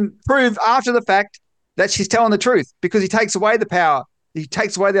he can prove after the fact that she's telling the truth, because he takes away the power. He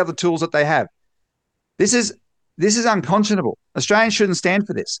takes away the other tools that they have. This is unconscionable. Australians shouldn't stand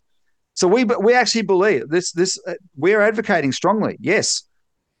for this. So we actually believe this. We're advocating strongly. Yes,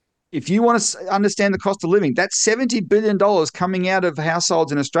 if you want to understand the cost of living, that $70 billion coming out of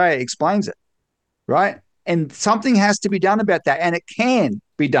households in Australia explains it, right? And something has to be done about that, and it can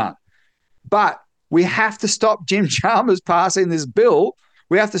be done. But we have to stop Jim Chalmers passing this bill.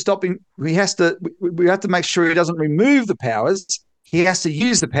 We have to stop him. We have to make sure he doesn't remove the powers. He has to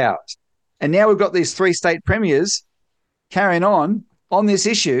use the powers. And now we've got these 3 state premiers carrying on this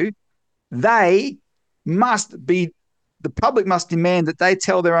issue. The public must demand that they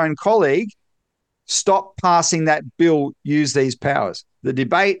tell their own colleague, stop passing that bill, use these powers. The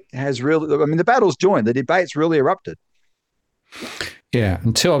debate the battle's joined. The debate's really erupted. Yeah,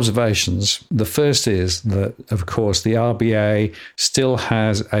 and 2 observations. The first is that, of course, the RBA still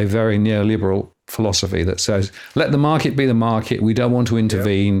has a very neoliberal philosophy that says, let the market be the market. We don't want to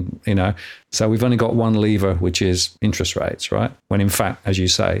intervene, So we've only got one lever, which is interest rates, right? When in fact, as you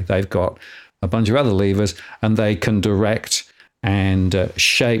say, they've got a bunch of other levers, and they can direct and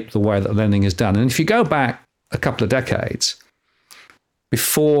shape the way that lending is done. And if you go back a couple of decades,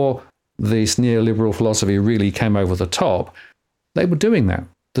 before this neoliberal philosophy really came over the top, they were doing that.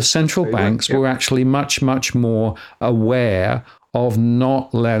 The central banks were actually much, much more aware of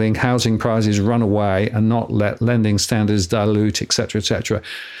not letting housing prices run away and not let lending standards dilute, et cetera,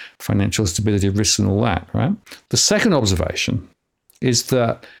 financial stability risks and all that, right? The second observation is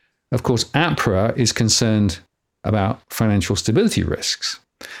that, of course, APRA is concerned about financial stability risks.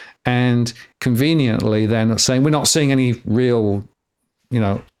 And conveniently, they're not saying, we're not seeing any real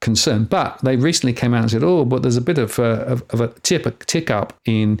concern. But they recently came out and said, but there's a bit of a tick up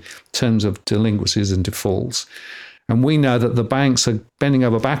in terms of delinquencies and defaults. And we know that the banks are bending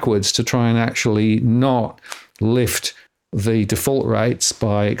over backwards to try and actually not lift the default rates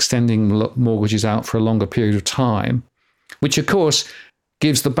by extending mortgages out for a longer period of time, which, of course,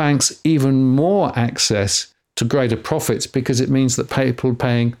 gives the banks even more access to greater profits, because it means that people are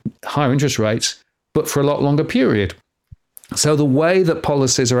paying higher interest rates, but for a lot longer period. So the way that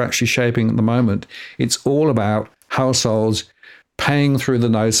policies are actually shaping at the moment, it's all about households paying through the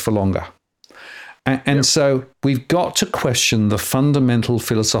nose for longer. And so we've got to question the fundamental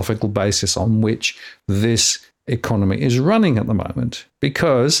philosophical basis on which this economy is running at the moment,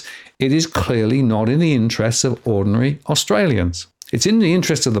 because it is clearly not in the interests of ordinary Australians. It's in the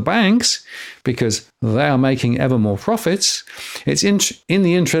interest of the banks, because they are making ever more profits. It's in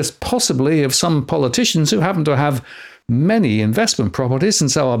the interest possibly of some politicians who happen to have many investment properties and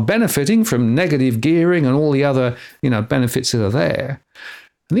so are benefiting from negative gearing and all the other benefits that are there.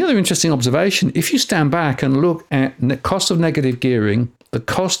 And the other interesting observation, if you stand back and look at the cost of negative gearing, the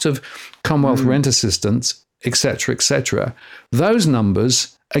cost of Commonwealth rent assistance, et cetera, those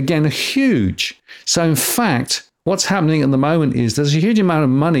numbers, again, are huge. So in fact, What's happening at the moment is there's a huge amount of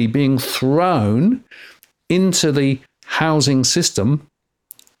money being thrown into the housing system,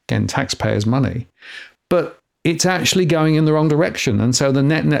 again, taxpayers' money, but it's actually going in the wrong direction. And so the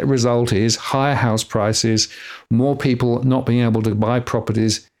net result is higher house prices, more people not being able to buy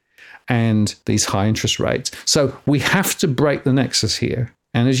properties, and these high interest rates. So we have to break the nexus here.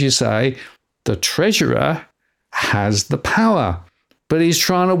 And as you say, the treasurer has the power, but he's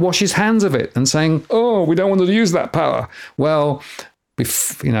trying to wash his hands of it and saying, oh, we don't want to use that power. Well,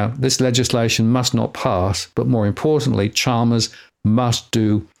 this legislation must not pass, but more importantly, Chalmers must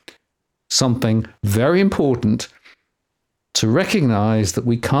do something very important to recognize that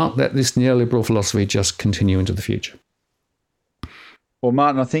we can't let this neoliberal philosophy just continue into the future. Well,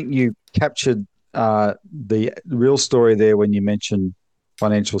 Martin, I think you captured the real story there when you mentioned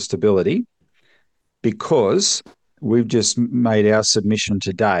financial stability, because we've just made our submission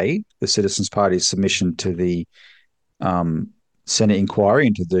today, the Citizens Party's submission to the Senate inquiry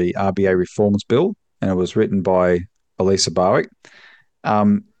into the RBA reforms bill, and it was written by Elisa Barwick.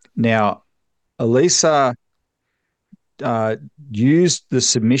 Now, Elisa used the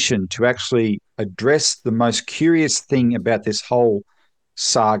submission to actually address the most curious thing about this whole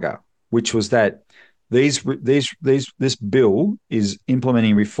saga, which was that this bill is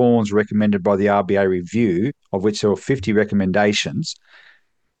implementing reforms recommended by the RBA review, of which there were 50 recommendations.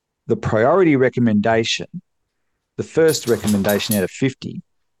 The priority recommendation, the first recommendation out of 50,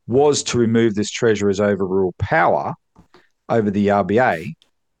 was to remove this Treasurer's overrule power over the RBA.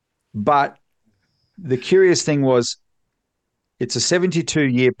 But the curious thing was, it's a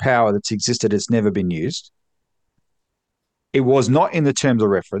 72-year power that's existed, it's never been used. It was not in the terms of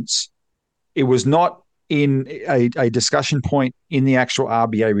reference. It was not in a discussion point in the actual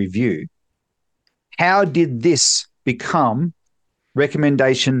RBA review. How did this become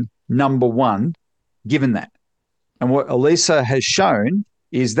recommendation number one, given that? And what Elisa has shown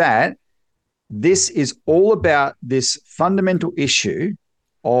is that this is all about this fundamental issue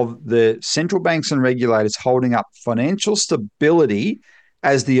of the central banks and regulators holding up financial stability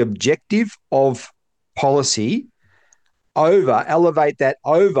as the objective of policy, elevate that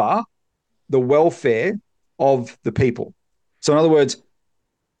over the welfare of the people. So in other words,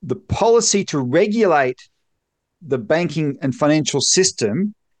 the policy to regulate the banking and financial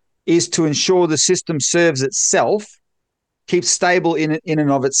system is to ensure the system serves itself, keeps stable in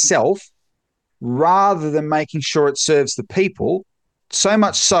and of itself, rather than making sure it serves the people. So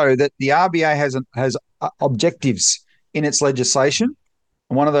much so that the RBA has objectives in its legislation.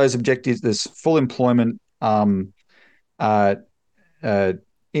 And one of those objectives is full employment,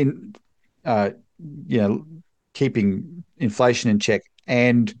 keeping inflation in check,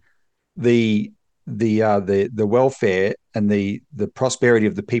 and the welfare and the prosperity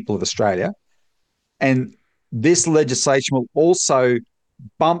of the people of Australia. And this legislation will also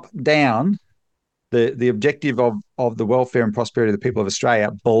bump down the objective of the welfare and prosperity of the people of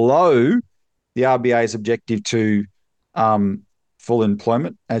Australia below the RBA's objective to full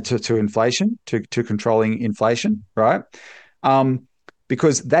employment, to inflation, to controlling inflation, right?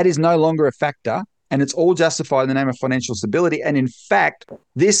 Because that is no longer a factor, and it's all justified in the name of financial stability. And in fact,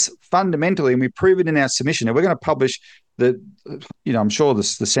 this fundamentally, and we prove it in our submission, and we're going to publish I'm sure the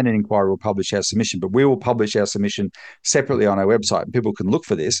Senate inquiry will publish our submission, but we will publish our submission separately on our website, and people can look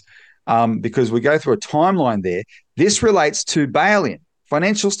for this. Because we go through a timeline there. This relates to bail-in.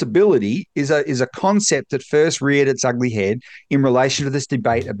 Financial stability is a concept that first reared its ugly head in relation to this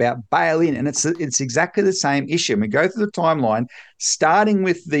debate about bail-in, and it's exactly the same issue. And we go through the timeline, starting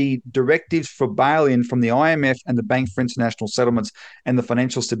with the directives for bail-in from the IMF and the Bank for International Settlements and the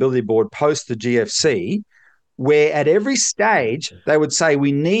Financial Stability Board post the GFC, where at every stage they would say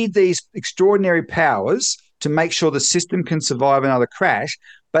we need these extraordinary powers to make sure the system can survive another crash.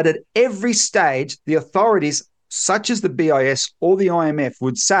 But at every stage, the authorities, such as the BIS or the IMF,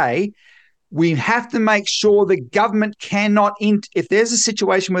 would say, we have to make sure the government cannot, if there's a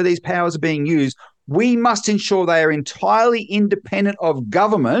situation where these powers are being used, we must ensure they are entirely independent of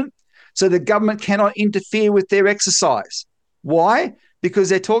government, so the government cannot interfere with their exercise. Why? Because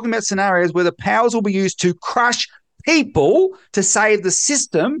they're talking about scenarios where the powers will be used to crush people to save the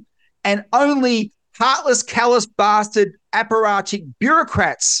system, and only heartless, callous, bastard, apparatchik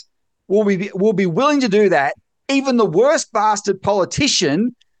bureaucrats will be willing to do that. Even the worst bastard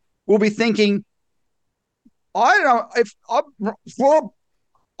politician will be thinking, I don't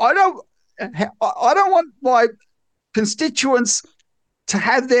want my constituents to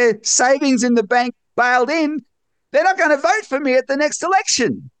have their savings in the bank bailed in. They're not going to vote for me at the next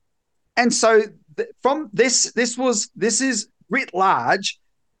election. And so from this is writ large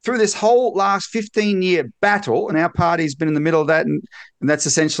through this whole last 15-year battle, and our party's been in the middle of that, and that's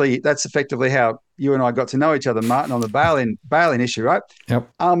effectively how you and I got to know each other, Martin, on the bail-in issue, right? Yep.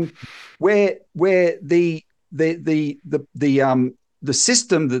 Where the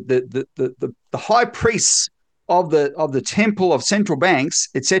system, the high priests of the temple of central banks,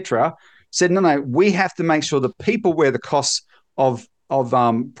 etc., said, no, we have to make sure the people wear the costs of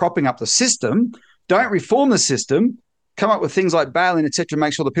propping up the system. Don't reform the system. Come up with things like bail-in, etc.,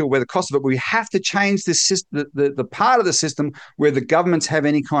 make sure the people wear the cost of it. But we have to change this system, the part of the system where the governments have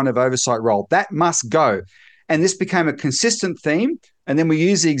any kind of oversight role. That must go. And this became a consistent theme. And then we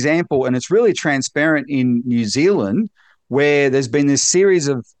use the example, and it's really transparent in New Zealand, where there's been this series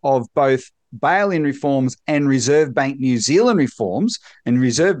of both bail-in reforms and Reserve Bank New Zealand reforms. And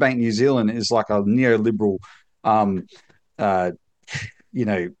Reserve Bank New Zealand is like a neoliberal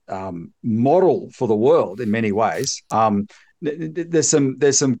model for the world in many ways. There's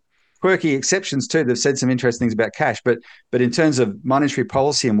some quirky exceptions too. They've said some interesting things about cash, but in terms of monetary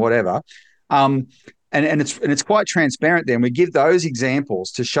policy and whatever, and it's quite transparent there. And we give those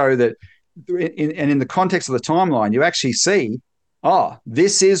examples to show that, in the context of the timeline, you actually see,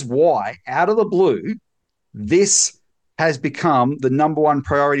 this is why, out of the blue, this has become the number one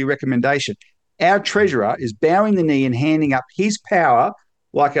priority recommendation. Our treasurer is bowing the knee and handing up his power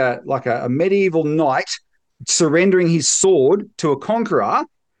like a medieval knight surrendering his sword to a conqueror,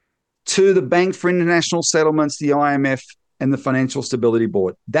 to the Bank for International Settlements, the IMF, and the Financial Stability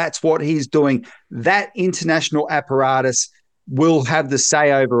Board. That's what he's doing. That international apparatus will have the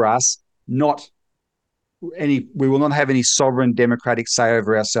say over us, we will not have any sovereign democratic say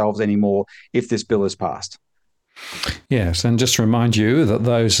over ourselves anymore if this bill is passed. Yes, and just to remind you that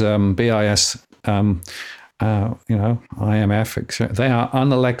those BIS, IMF, they are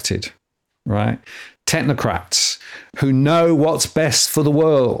unelected, right? Technocrats who know what's best for the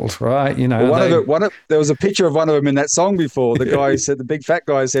world, right? There was a picture of one of them in that song before. The guy said, the big fat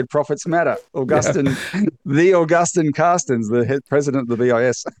guy said, "Profits matter." The Augustin Carstens, the head president of the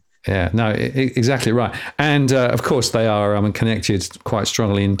BIS. Yeah, no, exactly right. And of course, they are connected quite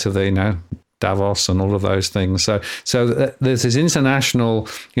strongly into the Davos and all of those things. So there's this international,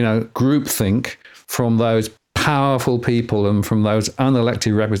 groupthink from those powerful people and from those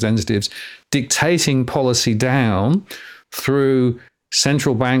unelected representatives dictating policy down through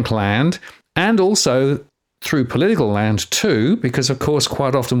central bank land and also through political land too, because of course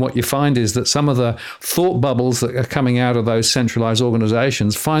quite often what you find is that some of the thought bubbles that are coming out of those centralized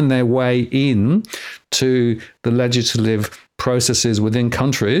organizations find their way in to the legislative processes within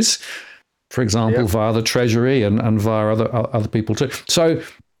countries, for example, via the Treasury and via other people too. So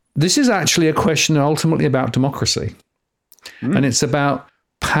this is actually a question ultimately about democracy. And it's about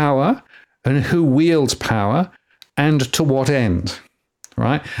power and who wields power and to what end.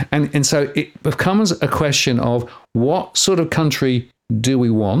 Right. And so it becomes a question of what sort of country do we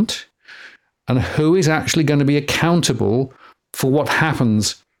want and who is actually going to be accountable for what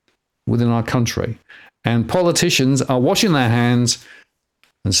happens within our country. And politicians are washing their hands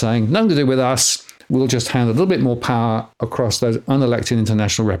and saying, nothing to do with us. We'll just hand a little bit more power across those unelected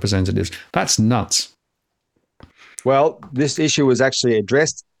international representatives. That's nuts. Well, this issue was actually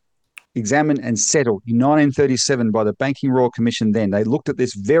addressed, examined and settled in 1937 by the Banking Royal Commission then. They looked at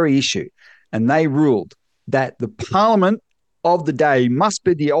this very issue and they ruled that the Parliament of the day must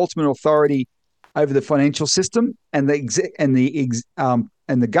be the ultimate authority over the financial system, and the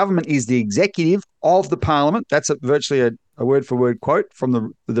government is the executive of the Parliament. That's virtually a word-for-word quote from the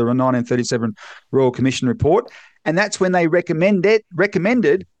 1937 Royal Commission report. And that's when they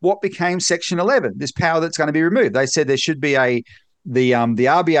recommended what became Section 11, this power that's going to be removed. They said there should be the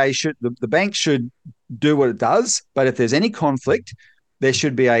RBA the bank should do what it does, but if there's any conflict, there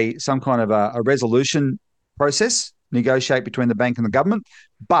should be some kind of a resolution process, negotiate between the bank and the government.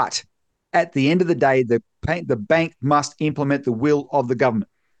 But at the end of the day, the bank must implement the will of the government.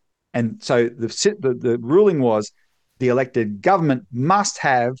 And so the ruling was the elected government must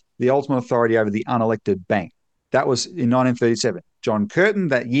have the ultimate authority over the unelected bank. That was in 1937. John Curtin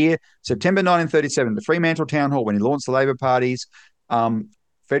that year, September 1937, the Fremantle Town Hall, when he launched the Labor Party's federal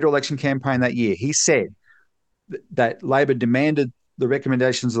election campaign that year, he said that Labor demanded the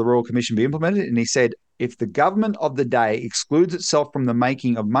recommendations of the Royal Commission be implemented. And he said, if the government of the day excludes itself from the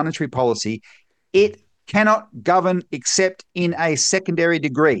making of monetary policy, it cannot govern except in a secondary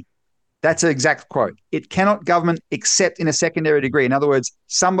degree. That's an exact quote. It cannot govern except in a secondary degree. In other words,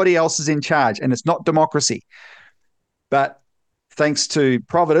 somebody else is in charge, and it's not democracy. But thanks to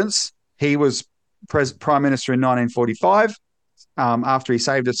Providence, he was Prime Minister in 1945 after he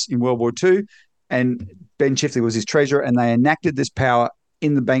saved us in World War II, and Ben Chifley was his treasurer, and they enacted this power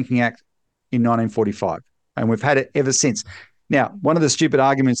in the Banking Act in 1945, and we've had it ever since. Now, one of the stupid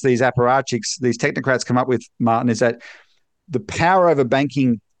arguments these apparatchiks, these technocrats come up with, Martin, is that the power over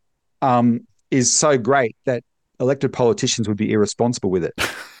banking is so great that elected politicians would be irresponsible with it.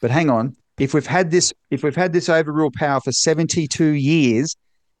 But hang on, if we've had this overrule power for 72 years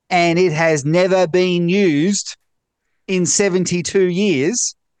and it has never been used in 72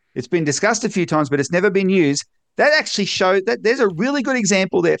 years, it's been discussed a few times, but it's never been used. That actually showed that there's a really good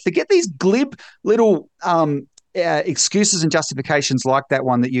example there. Forget these glib little excuses and justifications like that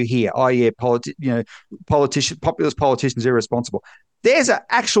one that you hear. Oh yeah, populist politicians are irresponsible. There's an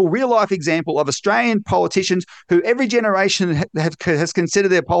actual real life example of Australian politicians who every generation has considered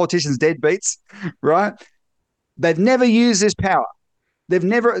their politicians deadbeats, right? They've never used this power. They've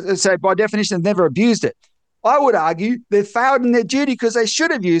never, so by definition, they've never abused it. I would argue they've failed in their duty because they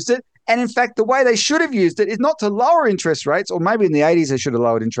should have used it. And in fact, the way they should have used it is not to lower interest rates, or maybe in the 80s they should have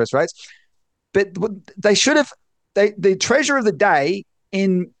lowered interest rates, but they should have. The treasure of the day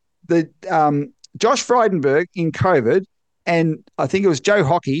in the Josh Frydenberg in COVID, and I think it was Joe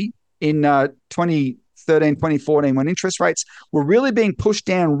Hockey in 2013, 2014, when interest rates were really being pushed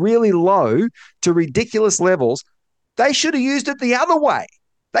down really low to ridiculous levels, they should have used it the other way.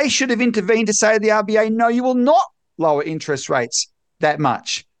 They should have intervened to say to the RBA, no, you will not lower interest rates that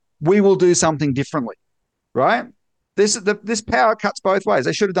much. We will do something differently, right? This power cuts both ways.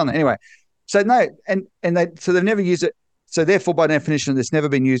 They should have done that anyway. So no, so they've never used it. So therefore, by definition, it's never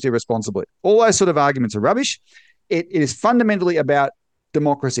been used irresponsibly. All those sort of arguments are rubbish. It is fundamentally about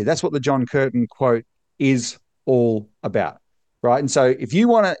democracy. That's what the John Curtin quote is all about, right? And so if you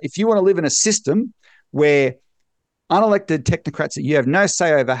want to live in a system where unelected technocrats that you have no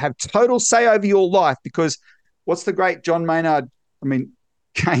say over have total say over your life, because what's the great John Maynard,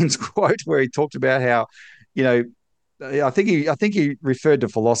 Keynes quote where he talked about how, I think he referred to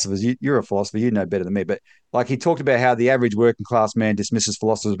philosophers. You're a philosopher, you know better than me, but like he talked about how the average working class man dismisses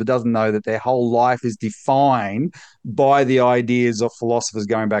philosophers but doesn't know that their whole life is defined by the ideas of philosophers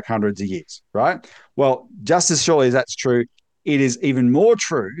going back hundreds of years, right? Well, just as surely as that's true, it is even more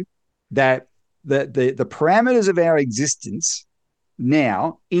true that the parameters of our existence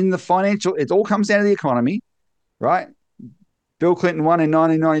now in the financial, it all comes down to the economy, right? Bill Clinton won in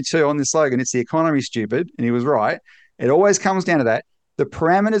 1992 on this slogan, it's the economy, stupid, and he was right. It always comes down to that. The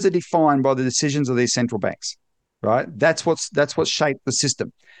parameters are defined by the decisions of these central banks, right? That's what's shaped the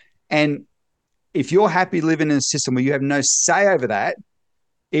system. And if you're happy living in a system where you have no say over that,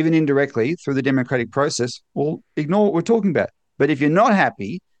 even indirectly through the democratic process, well, ignore what we're talking about. But if you're not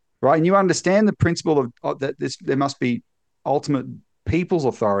happy, right, and you understand the principle of that there must be ultimate people's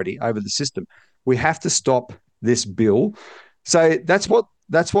authority over the system, we have to stop this bill. So that's what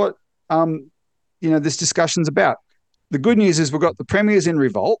this discussion's about. The good news is we've got the premiers in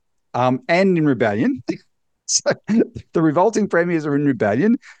revolt and in rebellion. So the revolting premiers are in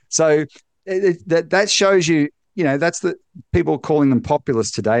rebellion. So that shows you, that's the people calling them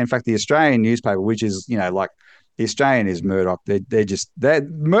populists today. In fact, the Australian newspaper, which is, like the Australian is Murdoch.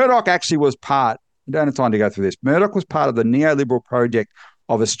 Murdoch actually was part, I don't have time to go through this. Murdoch was part of the neoliberal project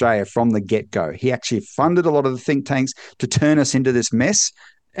of Australia from the get-go. He actually funded a lot of the think tanks to turn us into this mess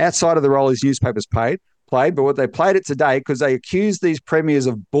outside of the role his newspapers played, but what they played it today because they accused these premiers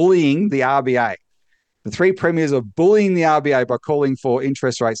of bullying the RBA. The three premiers of bullying the RBA by calling for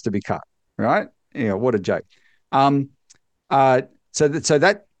interest rates to be cut, right? What a joke. But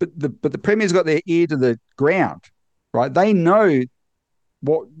the premiers got their ear to the ground, right? They know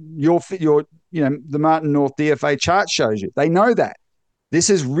what the Martin North DFA chart shows you. They know that. This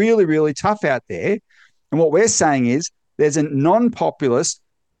is really, really tough out there. And what we're saying is there's a non-populist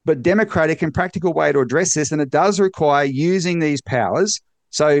but democratic and practical way to address this, and it does require using these powers.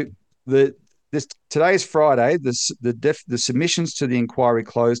 So today's Friday, the submissions to the inquiry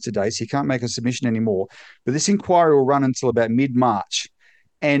closed today, so you can't make a submission anymore. But this inquiry will run until about mid-March.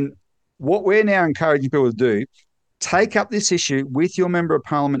 And what we're now encouraging people to do, take up this issue with your member of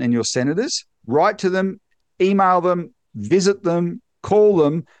parliament and your senators, write to them, email them, visit them, call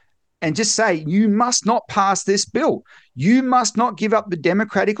them, and just say, you must not pass this bill. You must not give up the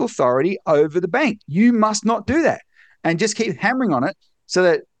democratic authority over the bank. You must not do that. And just keep hammering on it so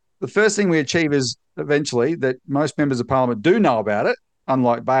that the first thing we achieve is eventually that most members of parliament do know about it,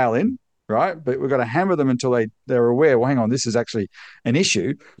 unlike bail-in, right? But we've got to hammer them until they're aware, well, hang on, this is actually an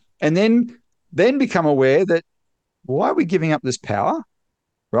issue. And then become aware that why are we giving up this power?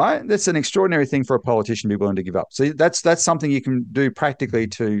 Right? That's an extraordinary thing for a politician to be willing to give up. So that's something you can do practically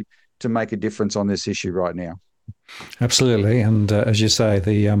to make a difference on this issue right now. Absolutely. And as you say,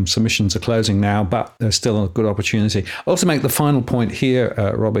 the submissions are closing now, but there's still a good opportunity. I'll also make the final point here,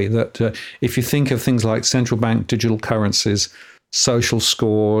 Robbie, that if you think of things like central bank digital currencies, social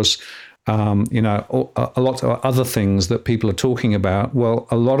scores, a lot of other things that people are talking about, well,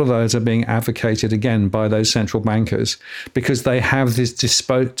 a lot of those are being advocated again by those central bankers because they have this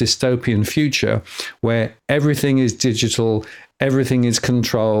dystopian future where everything is digital, everything is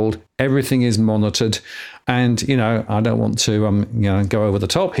controlled, everything is monitored. And, I don't want to, go over the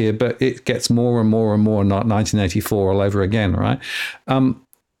top here, but it gets more and more and more, not 1984 all over again, right?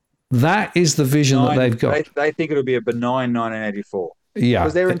 That is the vision that they've got. They think it'll be a benign 1984. Yeah.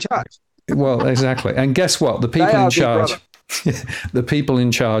 Because they're in charge. Well, exactly. And guess what? The people in charge, the people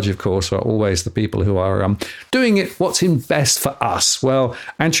in charge, of course, are always the people who are doing it what's in best for us. Well,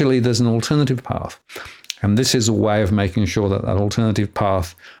 actually, there's an alternative path. And this is a way of making sure that alternative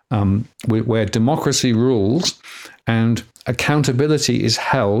path, where democracy rules and accountability is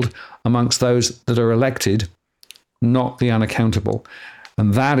held amongst those that are elected, not the unaccountable.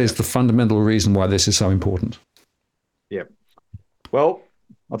 And that is the fundamental reason why this is so important. Yeah. Well,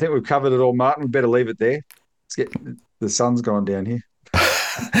 I think we've covered it all, Martin. We better leave it there. The sun's gone down here.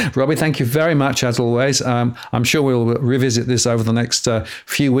 Robbie, thank you very much, as always. I'm sure we'll revisit this over the next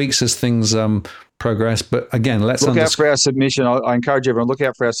few weeks as things progress. But again, let's look out for our submission. I encourage everyone, look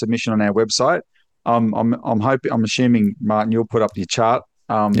out for our submission on our website. I'm assuming, Martin, you'll put up your chart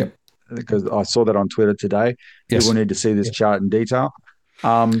because I saw that on Twitter today. Yes. People need to see this chart in detail.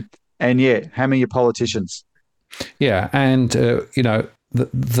 And hammer your politicians. Yeah, and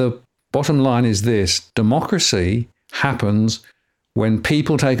the bottom line is this: democracy happens when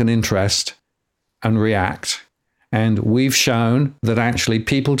people take an interest and react. And we've shown that actually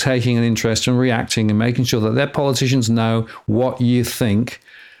people taking an interest and reacting and making sure that their politicians know what you think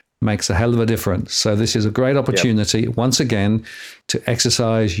makes a hell of a difference. So this is a great opportunity, once again, to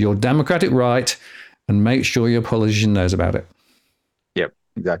exercise your democratic right and make sure your politician knows about it. Yep,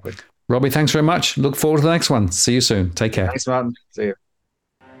 exactly. Robbie, thanks very much. Look forward to the next one. See you soon. Take care. Thanks, Martin. See you.